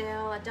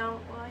 Michelle. I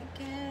don't like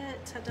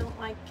it. I don't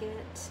like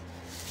it.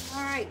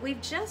 All right,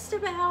 we've just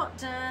about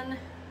done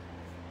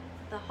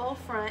the whole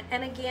front.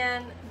 And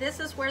again, this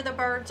is where the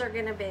birds are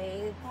gonna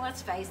be.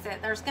 Let's face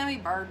it, there's gonna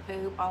be bird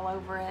poop all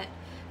over it.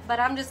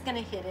 But I'm just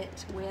gonna hit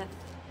it with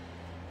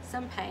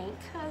some paint,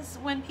 because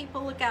when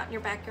people look out in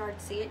your backyard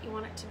and see it, you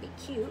want it to be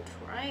cute,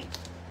 right?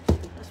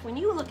 Because when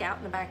you look out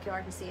in the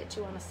backyard and see it,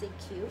 you want to see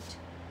cute.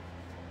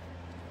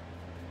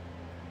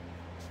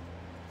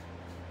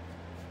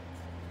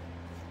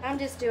 I'm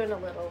just doing a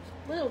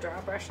little dry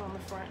brush on the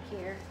front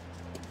here.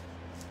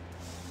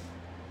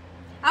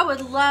 I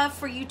would love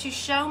for you to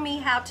show me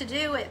how to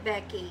do it,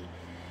 Becky.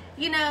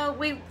 You know,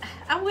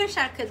 I wish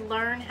I could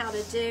learn how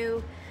to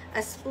do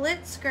a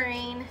split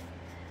screen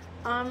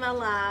on my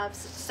lives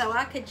so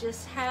I could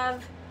just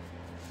have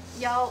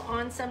y'all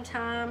on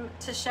sometime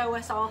to show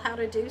us all how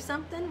to do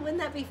something. Wouldn't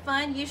that be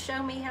fun? You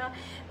show me how.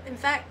 In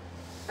fact,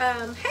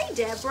 hey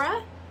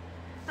Deborah,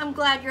 I'm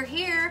glad you're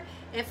here.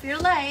 If you're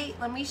late,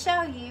 let me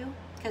show you,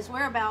 because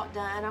we're about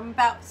done. I'm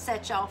about to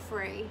set y'all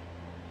free.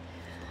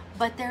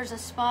 But there's a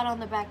spot on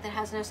the back that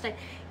has no stain.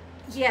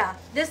 Yeah,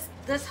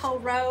 this whole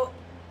row,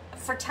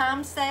 for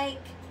time's sake,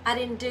 I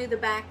didn't do the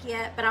back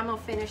yet, but I'm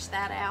gonna finish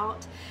that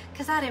out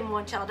because I didn't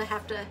want y'all to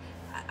have to.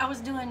 I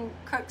was doing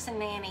crooks and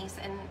nannies,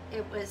 and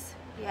it was,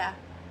 yeah,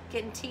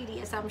 getting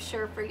tedious, I'm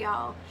sure, for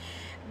y'all.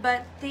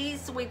 But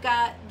we've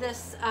got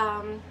this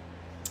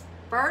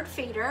bird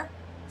feeder,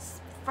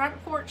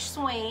 front porch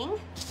swing,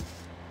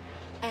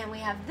 and we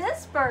have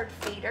this bird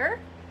feeder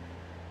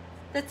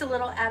that's a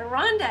little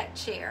Adirondack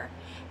chair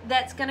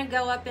that's going to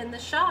go up in the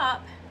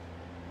shop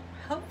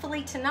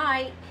hopefully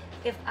tonight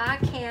if I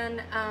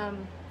can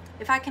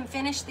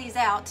finish these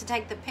out to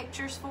take the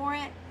pictures for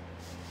it.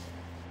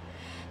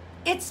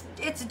 It's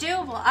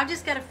doable. I've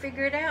just got to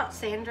figure it out,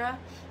 Sandra.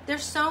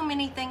 There's so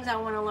many things I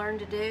want to learn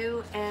to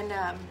do, and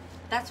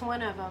that's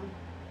one of them.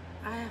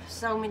 I have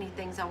so many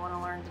things I want to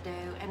learn to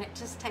do, and it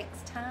just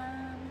takes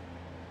time.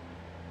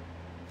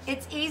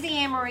 It's easy,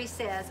 Anne-Marie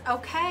says.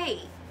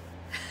 Okay.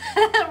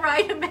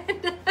 Right,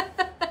 Amanda?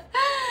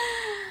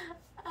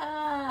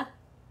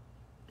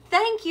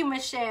 Thank you,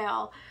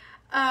 Michelle.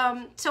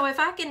 So if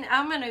I can,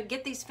 I'm going to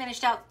get these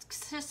finished out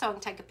just so I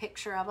can take a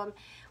picture of them.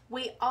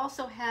 We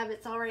also have,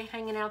 it's already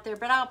hanging out there,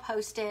 but I'll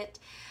post it.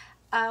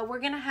 We're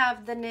going to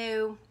have the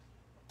new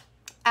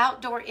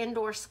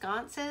outdoor-indoor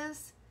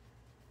sconces.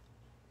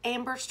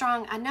 Amber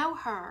Strong, I know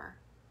her.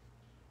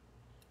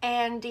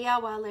 And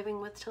DIY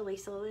Living with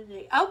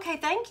Talisa. Okay,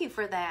 thank you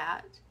for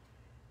that.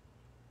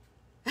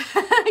 Yeah,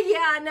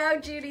 I know,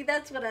 Judy.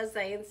 That's what I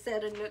say.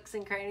 Instead of nooks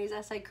and crannies,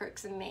 I say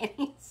crooks and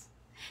nannies.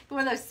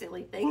 One of those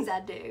silly things I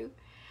do.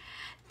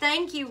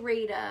 Thank you,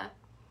 Rita.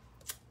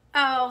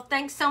 Oh,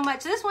 thanks so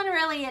much. This one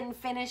really isn't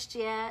finished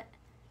yet.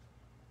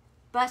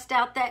 Bust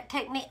out that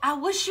technique. I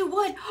wish you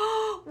would.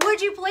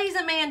 Would you please,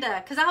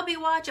 Amanda? Because I'll be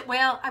watching.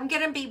 Well, I'm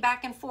going to be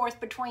back and forth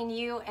between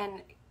you,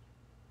 and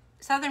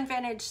Southern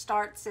Vintage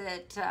starts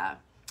at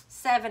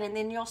 7, and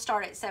then you'll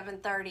start at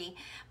 7:30.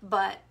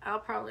 But I'll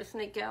probably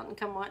sneak out and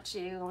come watch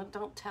you.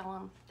 Don't tell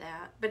them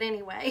that. But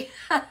anyway.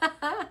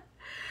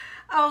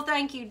 Oh,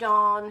 thank you,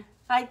 Dawn.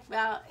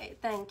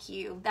 Thank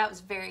you. That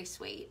was very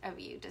sweet of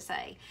you to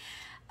say.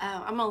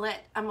 I'm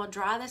gonna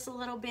dry this a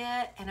little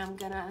bit, and I'm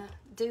gonna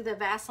do the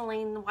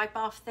Vaseline wipe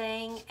off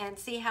thing and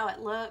see how it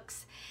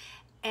looks,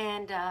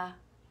 and then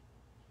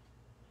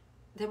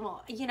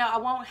we'll, I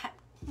won't have,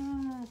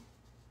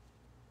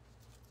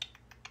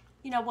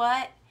 you know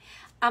what?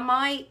 I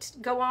might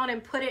go on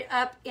and put it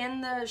up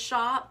in the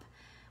shop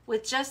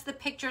with just the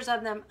pictures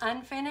of them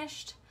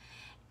unfinished.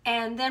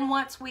 And then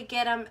once we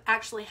get them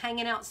actually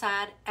hanging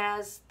outside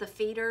as the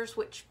feeders,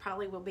 which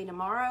probably will be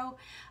tomorrow,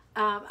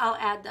 I'll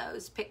add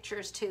those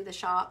pictures to the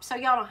shop so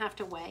y'all don't have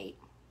to wait.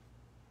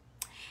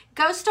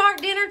 Go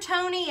start dinner,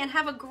 Tony, and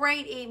have a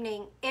great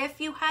evening. If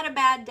you had a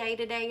bad day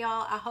today,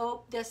 y'all, I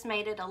hope this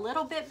made it a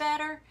little bit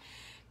better,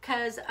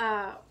 because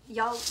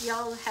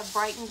y'all have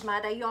brightened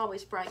my day. You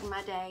always brighten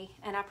my day,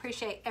 and I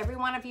appreciate every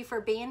one of you for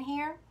being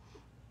here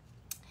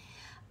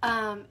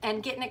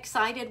and getting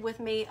excited with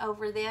me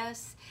over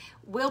this.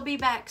 We'll be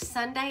back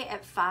Sunday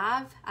at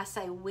 5. I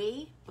say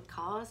we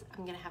because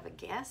I'm going to have a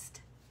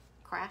guest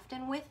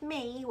crafting with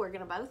me. We're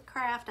going to both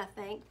craft, I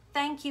think.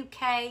 Thank you,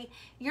 Kay.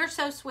 You're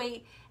so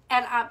sweet.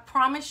 And I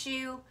promise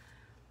you,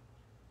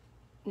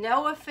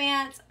 no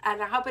offense,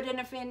 and I hope it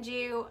didn't offend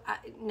you.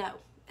 No,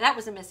 that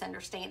was a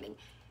misunderstanding.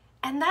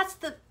 And that's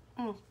the,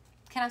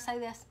 can I say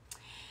this?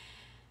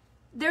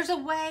 There's a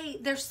way,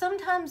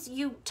 sometimes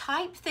you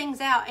type things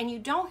out and you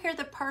don't hear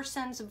the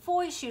person's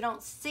voice. You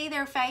don't see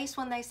their face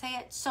when they say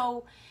it.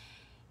 So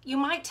you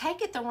might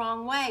take it the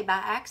wrong way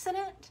by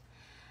accident.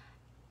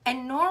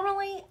 And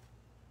normally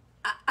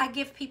I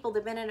give people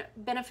the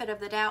benefit of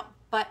the doubt.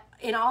 But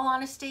in all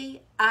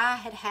honesty, I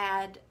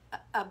had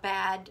a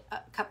bad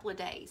couple of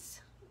days,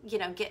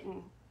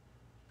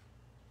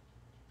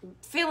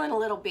 feeling a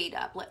little beat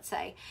up, let's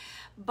say.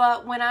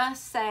 But when I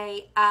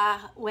say,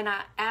 when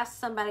I ask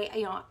somebody,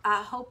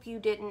 I hope you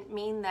didn't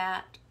mean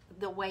that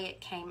the way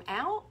it came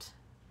out,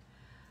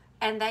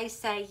 and they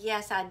say,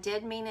 yes, I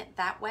did mean it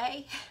that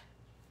way,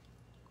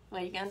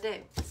 what are you going to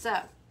do? So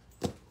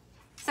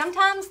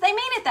sometimes they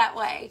mean it that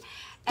way,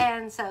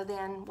 and so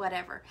then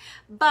whatever.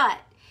 But,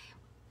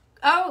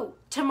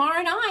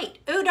 tomorrow night,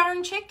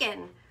 darn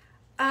chicken.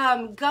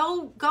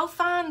 Go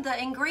find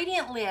the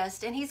ingredient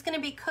list, and he's going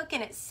to be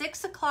cooking at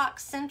 6 o'clock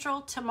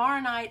Central tomorrow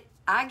night.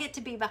 I get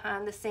to be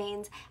behind the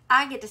scenes.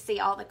 I get to see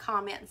all the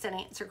comments and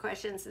answer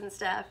questions and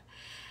stuff.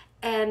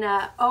 And,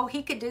 oh,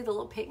 he could do the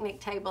little picnic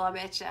table, I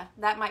bet you.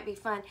 That might be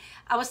fun.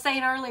 I was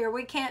saying earlier,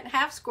 we can't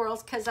have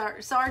squirrels because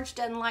our Sarge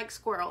doesn't like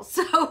squirrels.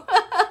 So,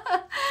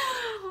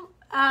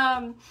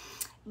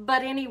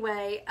 but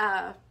anyway,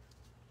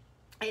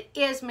 it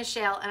is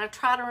Michelle, and I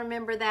try to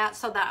remember that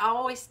so that I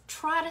always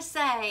try to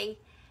say,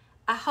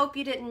 I hope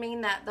you didn't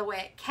mean that the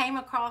way it came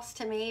across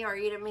to me, or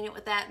you didn't mean it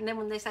with that. And then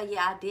when they say,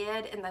 yeah, I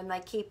did, and then they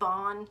keep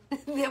on,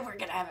 then we're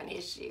going to have an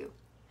issue.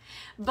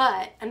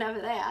 But enough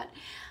of that.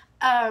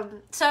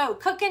 So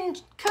cooking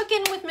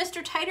with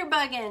Mr.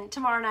 Taterbuggin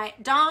tomorrow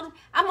night. Dawn,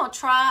 I'm going to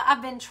try.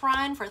 I've been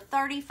trying for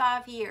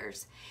 35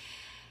 years.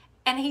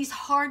 And he's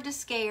hard to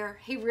scare.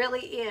 He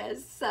really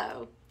is.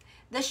 So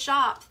the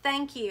shop,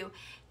 thank you.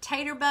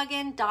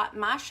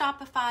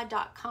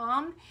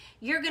 Taterbuggin.myshopify.com.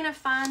 You're going to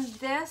find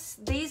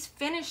these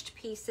finished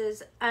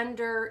pieces in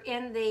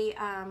the,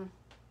 I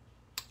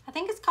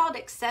think it's called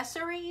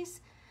accessories.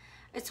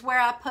 It's where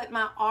I put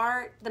my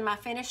art, my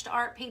finished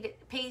art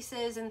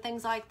pieces and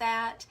things like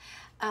that.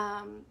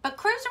 But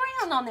cruise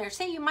around on there.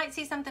 See, you might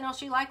see something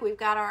else you like. We've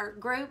got our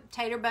group,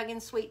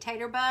 Taterbuggin Sweet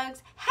Tater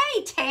Bugs.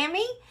 Hey,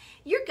 Tammy,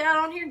 you got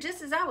on here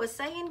just as I was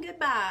saying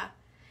goodbye.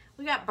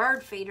 We got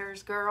bird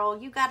feeders,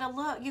 girl. You got to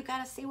look. You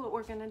got to see what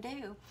we're going to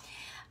do.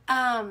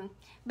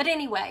 But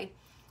anyway,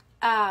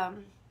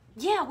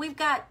 yeah, we've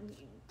got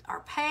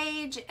our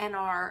page and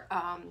our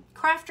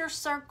Crafter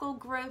Circle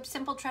group,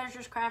 Simple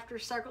Treasures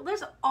Crafter Circle.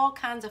 There's all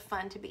kinds of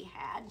fun to be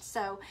had.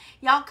 So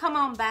y'all come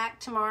on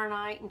back tomorrow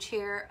night and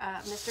cheer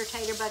Mr.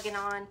 Taterbuggin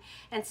on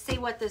and see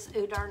what this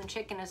Udon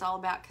chicken is all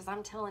about, because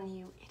I'm telling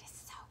you, it is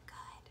so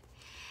good.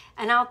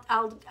 And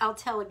I'll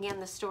tell again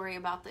the story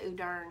about the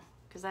Udon,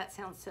 because that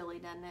sounds silly,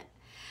 doesn't it?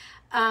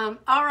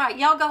 All right,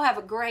 y'all go have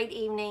a great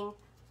evening.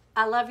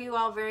 I love you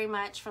all very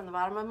much from the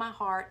bottom of my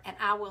heart, and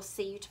I will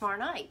see you tomorrow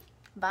night.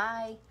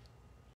 Bye.